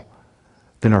powerful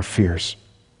than our fears.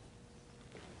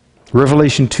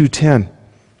 Revelation 2:10,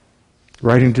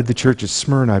 writing to the church at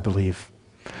Smyrna, I believe.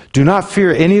 Do not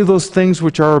fear any of those things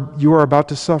which you are about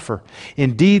to suffer.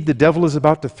 Indeed, the devil is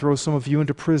about to throw some of you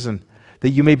into prison,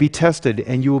 that you may be tested,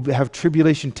 and you will have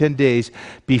tribulation 10 days.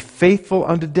 Be faithful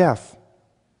unto death.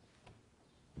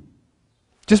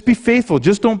 Just be faithful.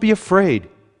 Just don't be afraid.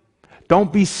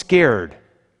 Don't be scared.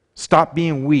 Stop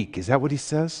being weak. Is that what he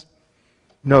says?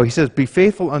 No, he says, be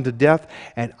faithful unto death,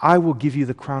 and I will give you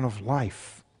the crown of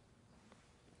life.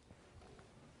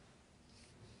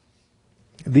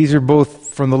 These are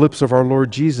both from the lips of our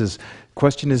Lord Jesus.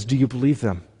 Question is, do you believe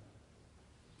them?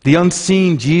 The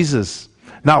unseen Jesus.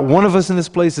 Not one of us in this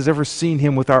place has ever seen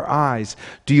Him with our eyes.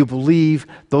 Do you believe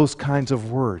those kinds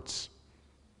of words?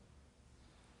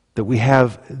 That we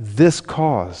have this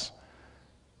cause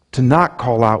to not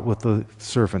call out with the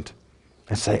servant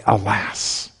and say,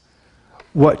 alas,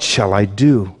 what shall I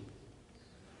do?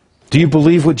 Do you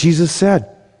believe what Jesus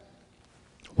said?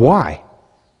 Why?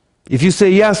 If you say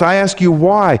yes, I ask you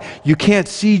why. You can't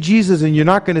see Jesus, and you're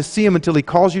not going to see Him until He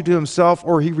calls you to Himself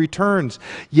or He returns.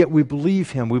 Yet we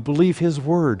believe Him. We believe His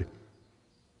Word.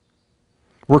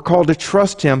 We're called to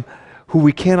trust Him who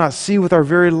we cannot see with our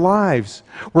very lives.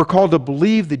 We're called to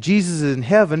believe that Jesus is in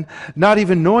heaven, not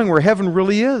even knowing where heaven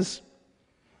really is.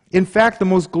 In fact, the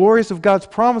most glorious of God's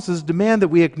promises demand that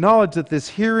we acknowledge that this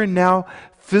here and now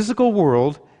physical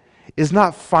world is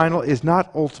not final, is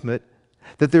not ultimate,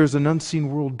 that there is an unseen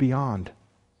world beyond.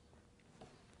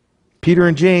 Peter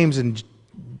and James and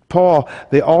Paul,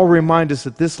 they all remind us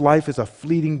that this life is a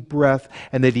fleeting breath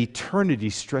and that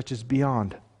eternity stretches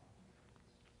beyond.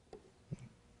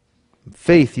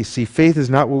 Faith, you see, faith is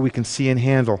not what we can see and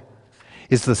handle.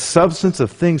 It's the substance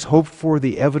of things hoped for,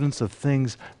 the evidence of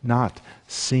things not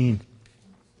seen.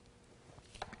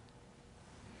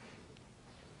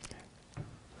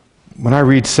 When I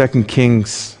read 2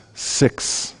 Kings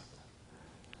 6,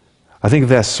 I think of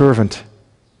that servant.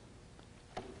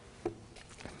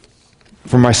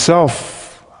 For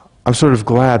myself, I'm sort of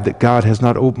glad that God has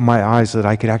not opened my eyes that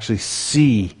I could actually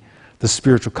see the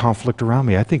spiritual conflict around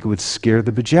me. I think it would scare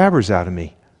the bejabbers out of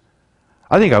me.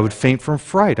 I think I would faint from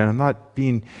fright, and I'm not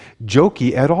being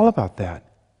jokey at all about that.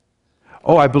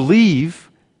 Oh, I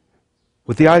believe,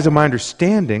 with the eyes of my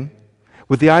understanding,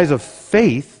 with the eyes of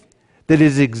faith, that it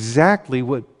is exactly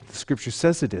what the Scripture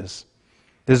says it is.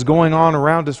 That is going on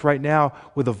around us right now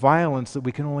with a violence that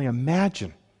we can only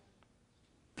imagine,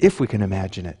 if we can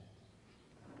imagine it.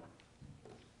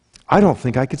 I don't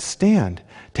think I could stand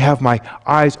to have my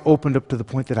eyes opened up to the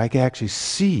point that I could actually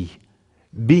see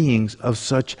beings of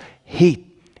such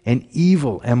hate and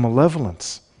evil and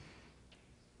malevolence.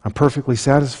 I'm perfectly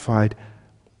satisfied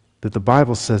that the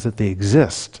Bible says that they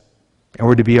exist, and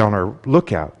we're to be on our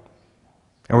lookout,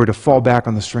 and we're to fall back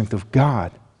on the strength of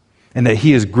God, and that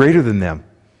He is greater than them.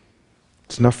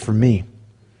 It's enough for me.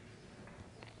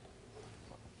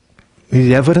 We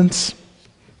need evidence.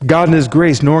 God in His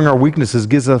grace, knowing our weaknesses,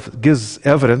 gives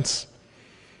evidence.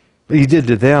 He did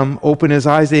to them. Open His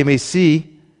eyes, they may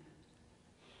see.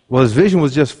 Well, His vision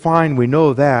was just fine. We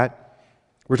know that.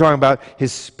 We're talking about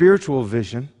His spiritual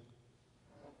vision.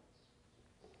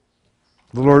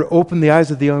 The Lord opened the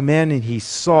eyes of the young man, and he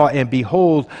saw, and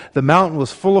behold, the mountain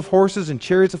was full of horses and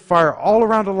chariots of fire all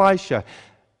around Elisha.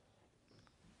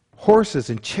 Horses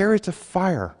and chariots of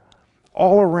fire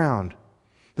all around.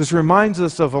 This reminds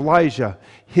us of Elijah,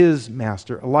 his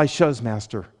master, Elisha's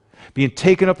master, being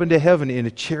taken up into heaven in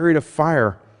a chariot of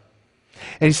fire.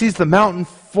 And he sees the mountain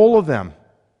full of them.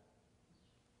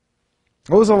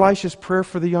 What was Elisha's prayer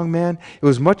for the young man? It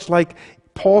was much like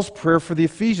Paul's prayer for the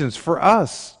Ephesians, for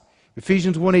us.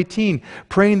 Ephesians 1:18,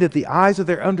 praying that the eyes of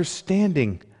their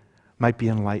understanding might be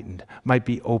enlightened, might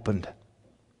be opened.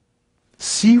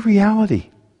 See reality.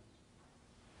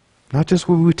 Not just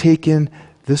what we take in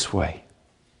this way,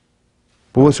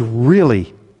 but what's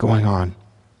really going on.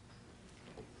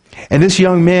 And this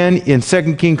young man in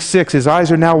 2 Kings 6, his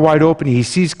eyes are now wide open. He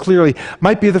sees clearly.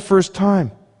 Might be the first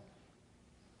time.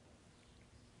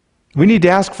 We need to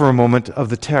ask for a moment of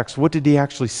the text, what did he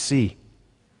actually see?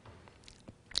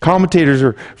 Commentators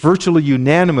are virtually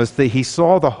unanimous that he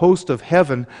saw the host of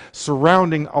heaven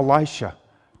surrounding Elisha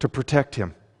to protect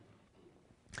him.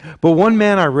 But one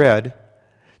man I read,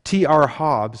 T.R.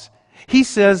 Hobbs, he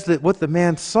says that what the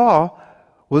man saw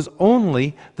was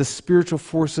only the spiritual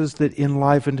forces that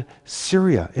enlivened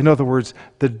Syria. In other words,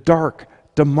 the dark,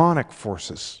 demonic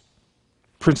forces,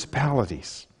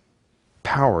 principalities,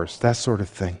 powers, that sort of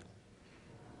thing.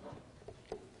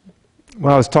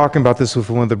 When I was talking about this with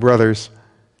one of the brothers,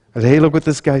 I said, hey, look what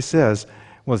this guy says.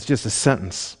 Well, it's just a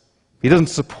sentence. He doesn't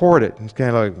support it. It's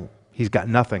kind of like, he's got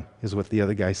nothing, is what the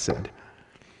other guy said.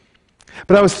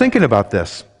 But I was thinking about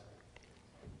this.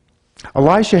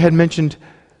 Elisha had mentioned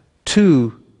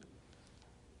two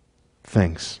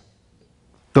things.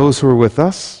 Those who are with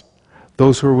us,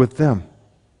 those who are with them.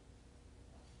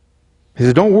 He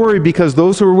said, don't worry, because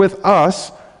those who are with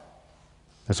us,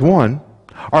 that's one,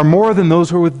 are more than those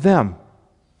who are with them.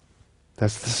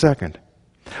 That's the second.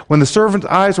 When the servant's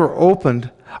eyes were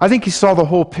opened, I think he saw the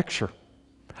whole picture.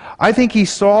 I think he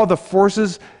saw the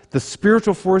forces, the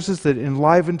spiritual forces that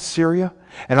enlivened Syria,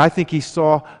 and I think he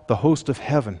saw the host of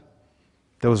heaven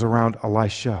that was around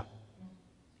Elisha.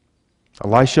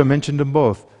 Elisha mentioned them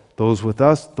both, those with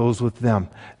us, those with them.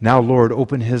 Now, Lord,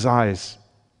 open his eyes.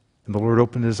 And the Lord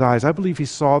opened his eyes. I believe he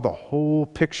saw the whole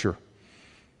picture.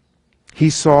 He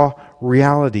saw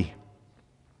reality.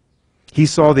 He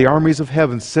saw the armies of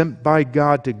heaven sent by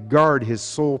God to guard his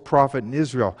sole prophet in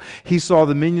Israel. He saw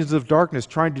the minions of darkness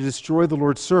trying to destroy the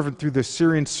Lord's servant through the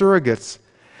Syrian surrogates.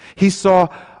 He saw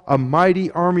a mighty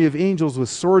army of angels with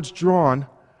swords drawn,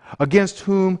 against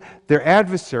whom their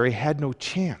adversary had no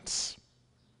chance.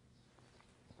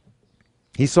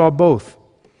 He saw both.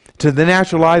 To the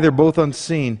natural eye, they're both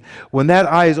unseen. When that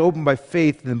eye is opened by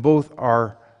faith, then both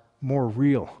are more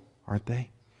real, aren't they?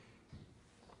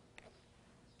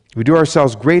 We do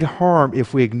ourselves great harm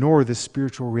if we ignore this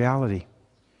spiritual reality.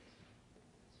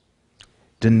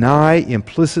 Deny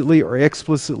implicitly or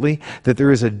explicitly that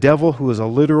there is a devil who is a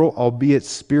literal, albeit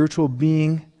spiritual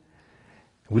being.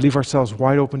 We leave ourselves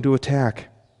wide open to attack.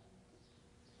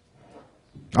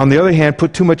 On the other hand,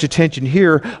 put too much attention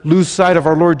here, lose sight of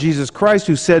our Lord Jesus Christ,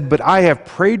 who said, "But I have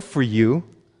prayed for you."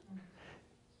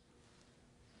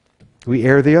 We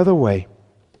err the other way.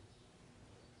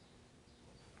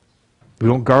 We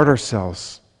don't guard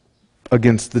ourselves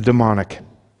against the demonic.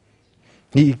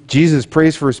 Jesus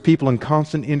prays for his people in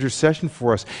constant intercession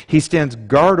for us. He stands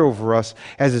guard over us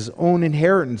as his own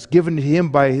inheritance, given to him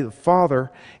by the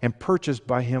Father and purchased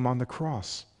by him on the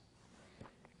cross.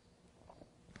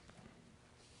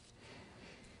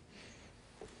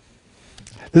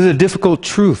 This is a difficult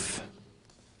truth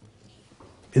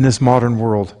in this modern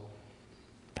world.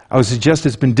 I would suggest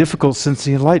it's been difficult since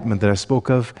the Enlightenment that I spoke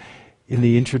of in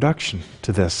the introduction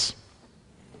to this.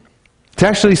 To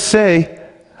actually say,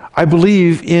 I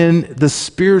believe in the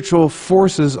spiritual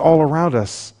forces all around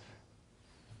us.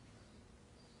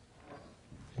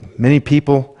 Many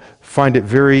people find it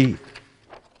very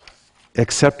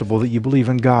acceptable that you believe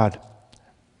in God.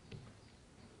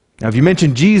 Now, if you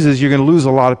mention Jesus, you're going to lose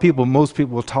a lot of people. Most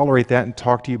people will tolerate that and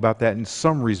talk to you about that in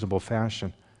some reasonable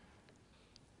fashion.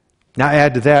 Now,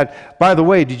 add to that, by the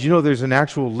way, did you know there's an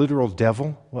actual literal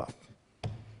devil? Well,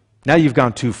 now you've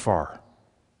gone too far.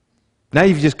 Now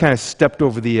you've just kind of stepped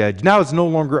over the edge. Now it's no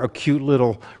longer a cute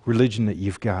little religion that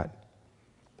you've got.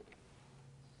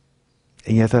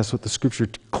 And yet that's what the Scripture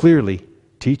clearly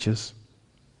teaches.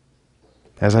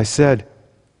 As I said,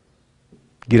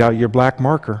 get out your black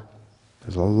marker.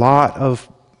 There's a lot of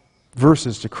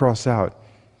verses to cross out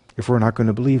if we're not going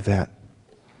to believe that.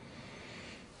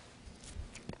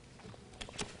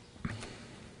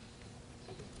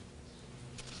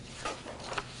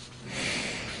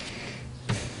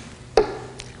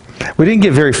 We didn't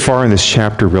get very far in this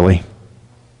chapter, really. You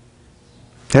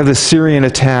have the Syrian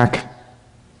attack.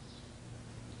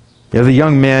 You have the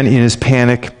young man in his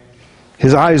panic.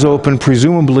 His eyes open.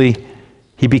 Presumably,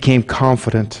 he became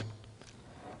confident.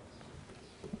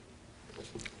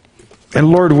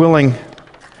 And Lord willing,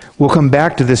 we'll come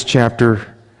back to this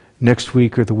chapter next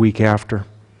week or the week after.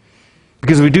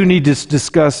 Because we do need to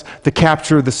discuss the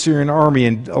capture of the Syrian army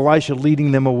and Elisha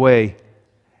leading them away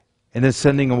and then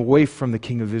sending them away from the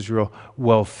king of Israel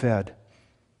well fed.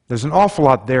 There's an awful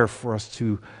lot there for us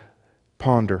to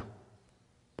ponder.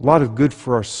 A lot of good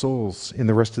for our souls in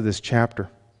the rest of this chapter.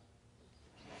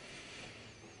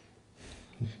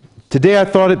 Today I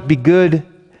thought it'd be good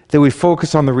that we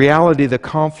focus on the reality of the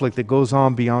conflict that goes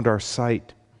on beyond our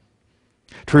sight.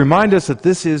 To remind us that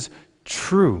this is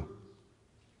true.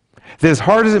 That as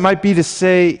hard as it might be to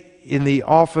say in the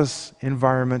office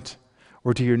environment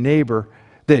or to your neighbor,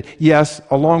 that yes,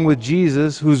 along with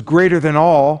Jesus, who's greater than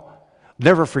all,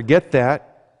 never forget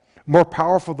that, more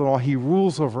powerful than all, he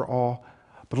rules over all,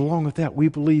 but along with that, we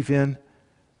believe in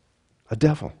a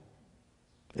devil,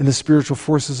 in the spiritual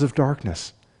forces of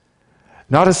darkness.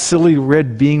 Not a silly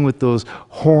red being with those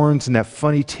horns and that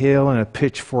funny tail and a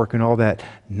pitchfork and all that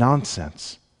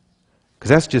nonsense. Because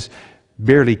that's just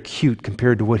barely cute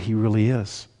compared to what he really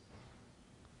is.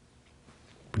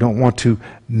 We don't want to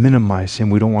minimize him.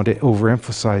 We don't want to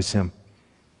overemphasize him.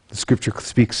 The Scripture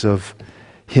speaks of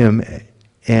him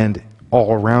and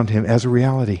all around him as a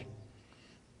reality.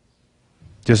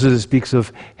 Just as it speaks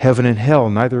of heaven and hell,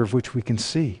 neither of which we can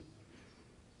see.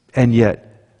 And yet,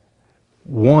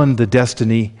 won the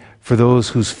destiny for those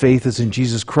whose faith is in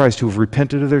Jesus Christ, who have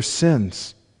repented of their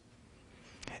sins.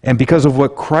 And because of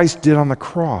what Christ did on the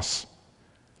cross,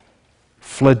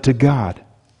 fled to God,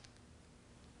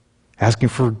 asking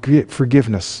for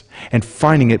forgiveness and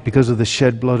finding it because of the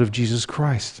shed blood of Jesus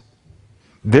Christ.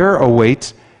 There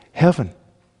awaits heaven.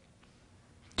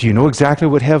 Do you know exactly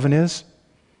what heaven is?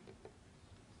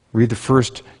 Read the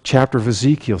first chapter of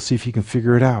Ezekiel, see if you can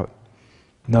figure it out.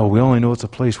 No, we only know it's a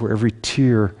place where every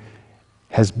tear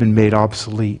has been made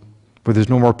obsolete, where there's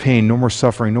no more pain, no more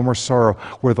suffering, no more sorrow,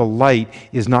 where the light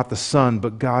is not the sun,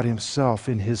 but God himself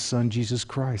in his Son, Jesus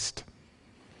Christ.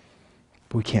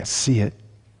 But we can't see it.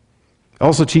 It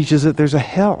also teaches that there's a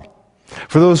hell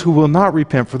for those who will not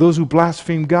repent, for those who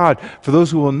blaspheme God, for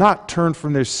those who will not turn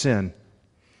from their sin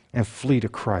and flee to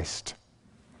Christ.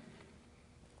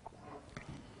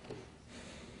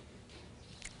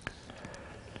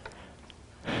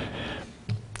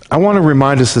 I want to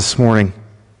remind us this morning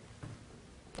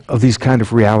of these kind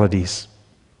of realities.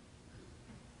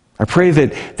 I pray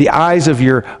that the eyes of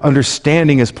your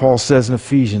understanding, as Paul says in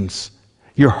Ephesians,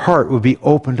 your heart would be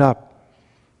opened up.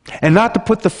 And not to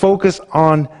put the focus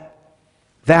on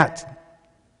that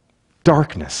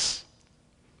darkness,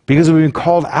 because we've been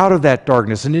called out of that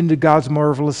darkness and into God's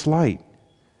marvelous light.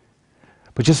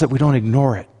 But just that we don't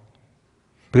ignore it.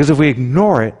 Because if we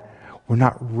ignore it, we're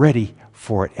not ready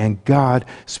for it. And God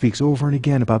speaks over and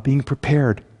again about being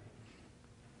prepared.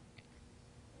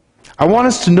 I want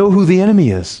us to know who the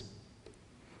enemy is.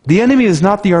 The enemy is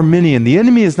not the Arminian. The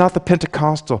enemy is not the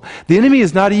Pentecostal. The enemy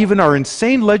is not even our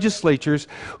insane legislatures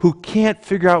who can't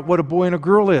figure out what a boy and a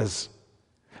girl is.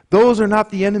 Those are not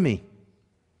the enemy.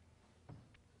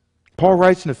 Paul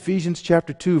writes in Ephesians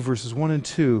chapter 2, verses 1 and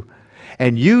 2,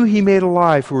 "And you he made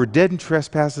alive who were dead in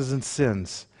trespasses and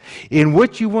sins, in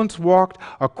which you once walked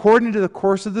according to the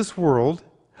course of this world,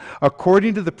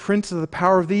 according to the prince of the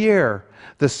power of the air,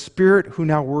 the spirit who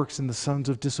now works in the sons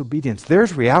of disobedience."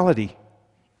 There's reality.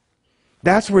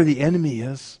 That's where the enemy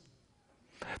is.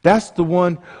 That's the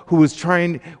one who is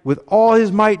trying with all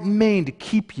his might and main to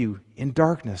keep you in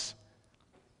darkness.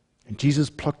 And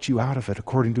Jesus plucked you out of it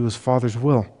according to his Father's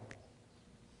will.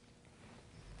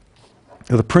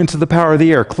 Now, the prince of the power of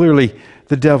the air, clearly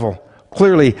the devil.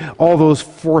 Clearly, all those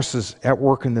forces at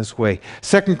work in this way.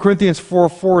 2 Corinthians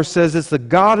 4:4 says it's the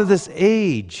God of this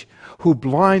age who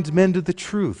blinds men to the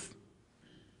truth.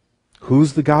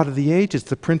 Who's the God of the age? It's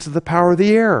the prince of the power of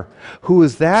the air. Who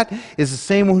is that? It's the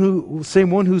same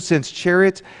one who sends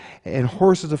chariots and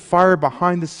horses of fire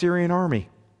behind the Syrian army.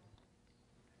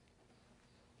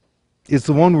 It's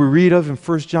the one we read of in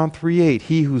 1 John 3:8.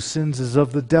 He who sins is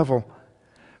of the devil.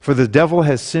 For the devil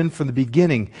has sinned from the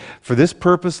beginning. For this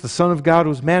purpose the Son of God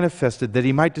was manifested, that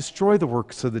he might destroy the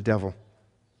works of the devil.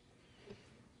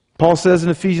 Paul says in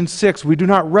Ephesians 6, "We do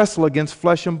not wrestle against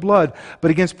flesh and blood, but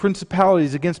against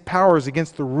principalities, against powers,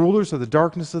 against the rulers of the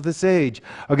darkness of this age,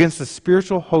 against the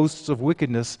spiritual hosts of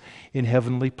wickedness in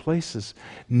heavenly places."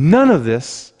 None of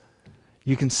this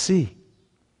you can see.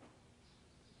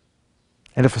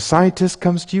 And if a scientist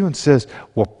comes to you and says,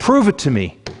 "Well, prove it to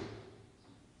me,"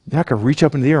 you're not going to reach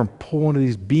up into the air and pull one of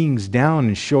these beings down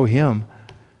and show him.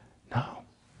 No.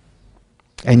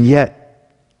 And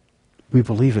yet, we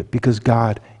believe it because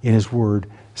God, in his word,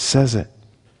 says it.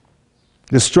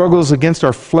 The struggles against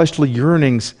our fleshly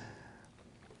yearnings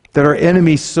that our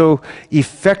enemy so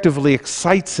effectively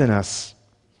excites in us.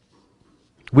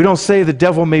 We don't say the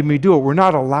devil made me do it. We're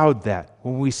not allowed that.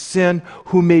 When we sin,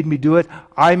 who made me do it?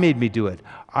 I made me do it.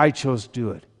 I chose to do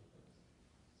it.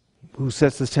 who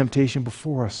sets this temptation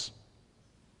before us,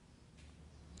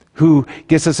 who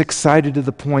gets us excited to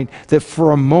the point that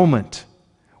for a moment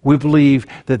we believe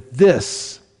that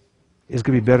this is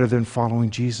going to be better than following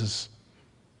Jesus.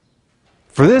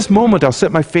 For this moment, I'll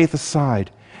set my faith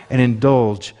aside and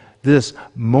indulge this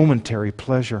momentary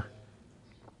pleasure.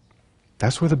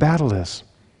 That's where the battle is.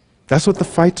 That's what the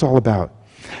fight's all about.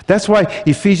 That's why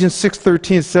Ephesians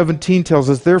 6:13 and 17 tells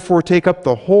us, therefore take up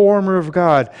the whole armor of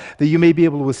God, that you may be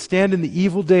able to withstand in the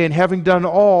evil day, and having done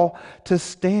all, to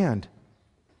stand.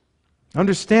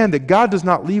 Understand that God does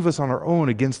not leave us on our own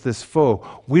against this foe.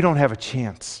 We don't have a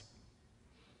chance.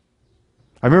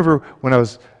 I remember when I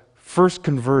was first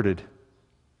converted,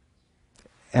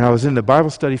 and I was in the Bible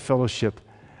study fellowship,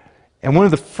 and one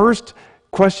of the first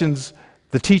questions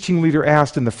the teaching leader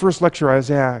asked in the first lecture I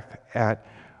was at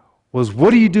was,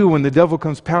 what do you do when the devil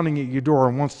comes pounding at your door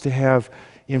and wants to have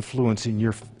influence in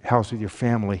your house with your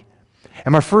family?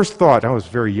 And my first thought, I was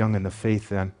very young in the faith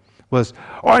then, was,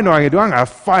 I know what I'm going to do. I'm going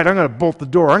to fight. I'm going to bolt the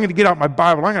door. I'm going to get out my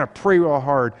Bible. I'm going to pray real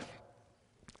hard.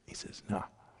 He says, no.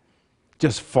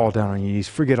 Just fall down on your knees.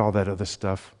 Forget all that other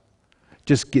stuff.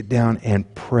 Just get down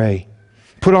and pray.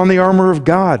 Put on the armor of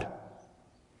God.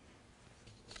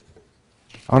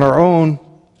 On our own,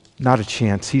 not a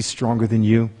chance. He's stronger than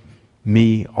you,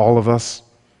 me, all of us.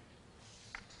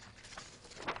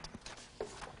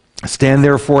 Stand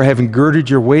therefore, having girded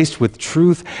your waist with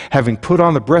truth, having put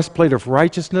on the breastplate of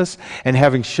righteousness, and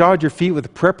having shod your feet with the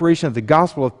preparation of the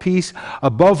gospel of peace,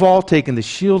 above all taking the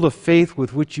shield of faith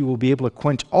with which you will be able to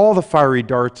quench all the fiery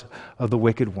darts of the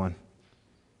wicked one.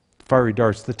 Fiery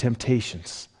darts, the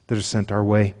temptations that are sent our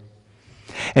way.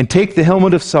 And take the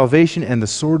helmet of salvation and the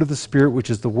sword of the Spirit, which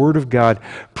is the word of God,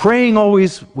 praying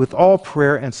always with all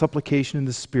prayer and supplication in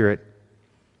the Spirit,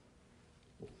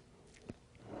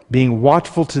 being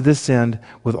watchful to this end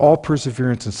with all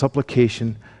perseverance and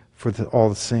supplication for all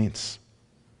the saints.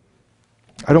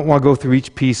 I don't want to go through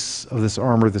each piece of this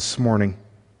armor this morning.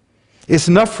 It's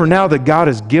enough for now that God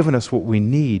has given us what we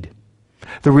need.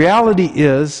 The reality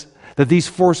is that these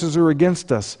forces are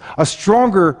against us. A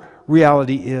stronger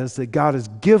reality is that God has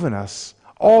given us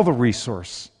all the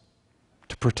resource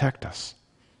to protect us,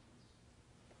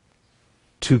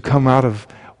 to come out of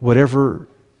whatever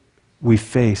we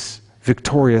face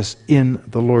victorious in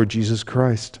the Lord Jesus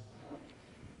Christ.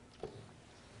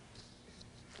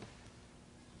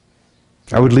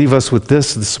 I would leave us with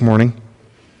this morning.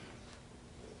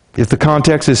 If the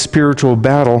context is spiritual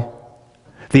battle,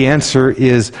 the answer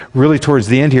is really towards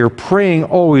the end here, praying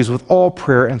always with all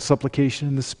prayer and supplication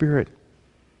in the Spirit.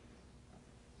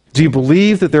 Do you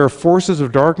believe that there are forces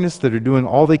of darkness that are doing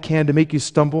all they can to make you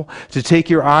stumble, to take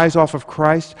your eyes off of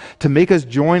Christ, to make us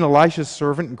join Elisha's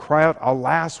servant and cry out,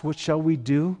 alas, what shall we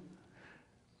do?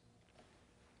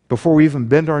 Before we even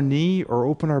bend our knee or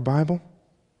open our Bible?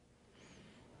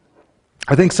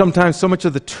 I think sometimes so much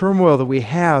of the turmoil that we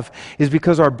have is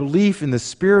because our belief in the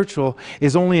spiritual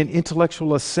is only an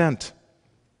intellectual assent.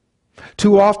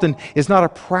 Too often, it's not a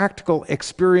practical,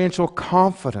 experiential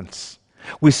confidence.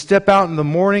 We step out in the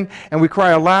morning and we cry,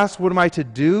 alas, what am I to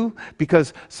do?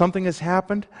 Because something has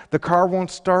happened. The car won't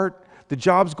start. The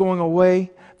job's going away.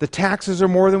 The taxes are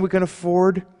more than we can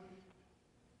afford.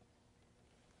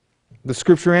 The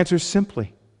Scripture answers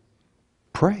simply,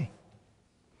 pray.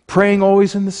 Praying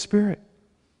always in the Spirit.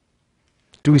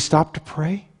 Do we stop to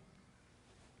pray?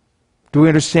 Do we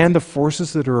understand the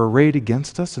forces that are arrayed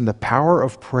against us and the power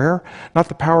of prayer? Not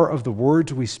the power of the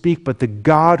words we speak, but the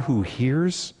God who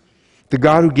hears, the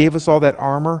God who gave us all that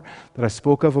armor that I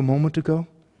spoke of a moment ago.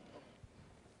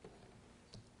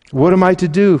 What am I to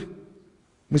do?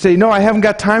 We say, no, I haven't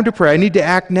got time to pray. I need to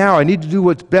act now. I need to do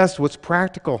what's best, what's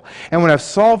practical. And when I've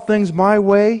solved things my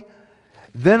way,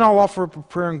 then I'll offer up a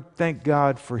prayer and thank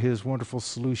God for His wonderful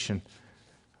solution,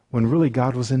 when really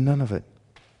God was in none of it.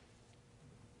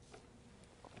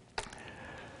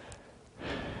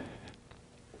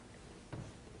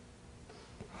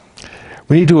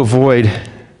 We need to avoid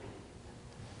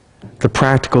the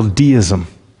practical deism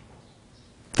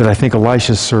that I think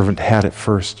Elisha's servant had at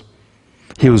first.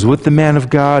 He was with the man of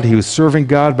God. He was serving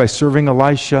God by serving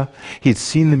Elisha. He had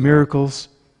seen the miracles.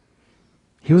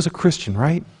 He was a Christian,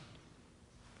 right?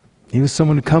 He was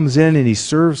someone who comes in and he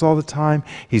serves all the time.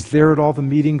 He's there at all the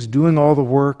meetings, doing all the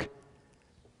work.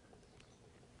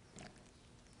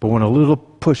 But when a little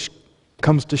push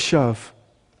comes to shove,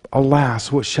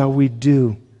 alas, what shall we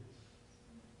do?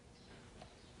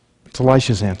 It's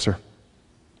Elisha's answer.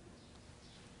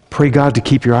 Pray God to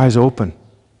keep your eyes open,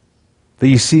 that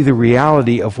you see the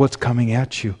reality of what's coming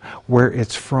at you, where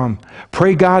it's from.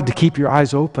 Pray God to keep your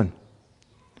eyes open,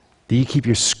 that you keep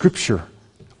your Scripture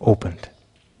opened.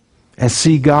 and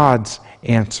see God's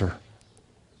answer.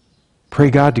 Pray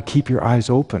God to keep your eyes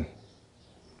open,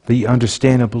 that you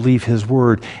understand and believe His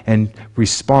word and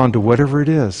respond to whatever it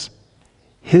is,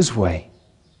 His way.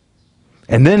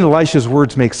 And then Elisha's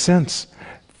words make sense.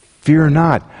 Fear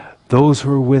not, those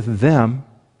who are with them,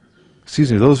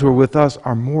 those who are with us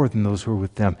are more than those who are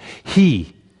with them.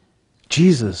 He,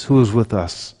 Jesus, who is with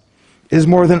us, is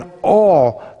more than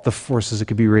all the forces that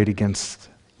could be arrayed against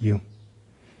you.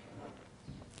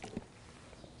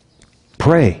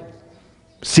 Pray.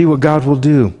 See what God will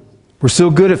do. We're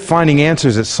so good at finding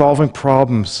answers, at solving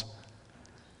problems.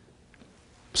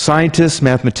 Scientists,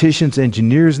 mathematicians,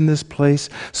 engineers in this place,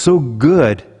 so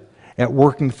good at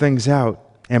working things out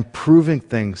and proving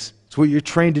things. It's what you're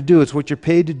trained to do. It's what you're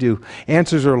paid to do.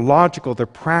 Answers are logical. They're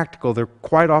practical. They're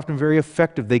quite often very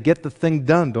effective. They get the thing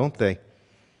done, don't they?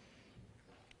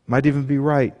 Might even be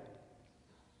right.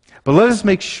 But let us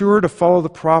make sure to follow the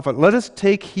prophet. Let us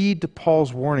take heed to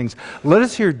Paul's warnings. Let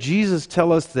us hear Jesus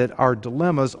tell us that our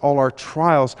dilemmas, all our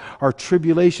trials, our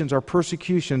tribulations, our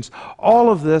persecutions, all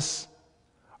of this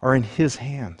are in His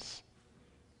hands.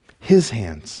 His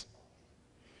hands.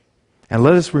 And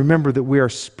let us remember that we are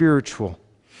spiritual.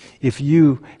 If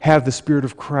you have the Spirit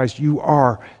of Christ, you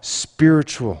are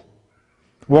spiritual.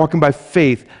 Walking by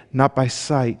faith, not by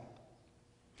sight.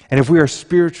 And if we are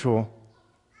spiritual,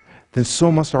 then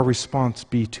so must our response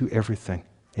be to everything.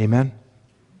 Amen?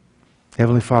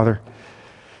 Heavenly Father,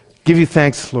 give you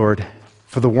thanks, Lord,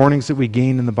 for the warnings that we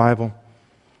gain in the Bible,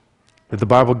 that the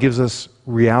Bible gives us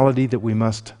reality that we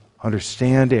must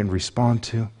understand and respond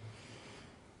to.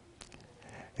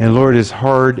 And Lord, as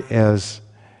hard as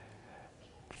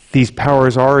these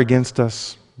powers are against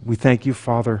us, we thank you,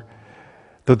 Father,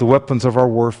 that the weapons of our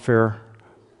warfare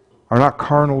are not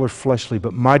carnal or fleshly,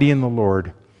 but mighty in the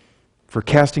Lord for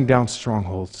casting down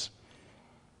strongholds.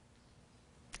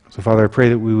 So, Father, I pray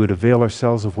that we would avail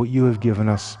ourselves of what you have given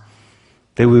us,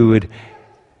 that we would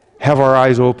have our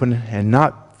eyes open and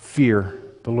not fear,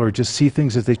 but, Lord, just see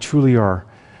things as they truly are.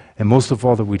 And most of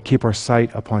all, that we'd keep our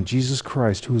sight upon Jesus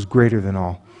Christ, who is greater than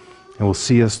all, and will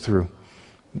see us through.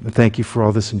 Thank you for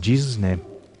all this in Jesus' name.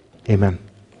 Amen.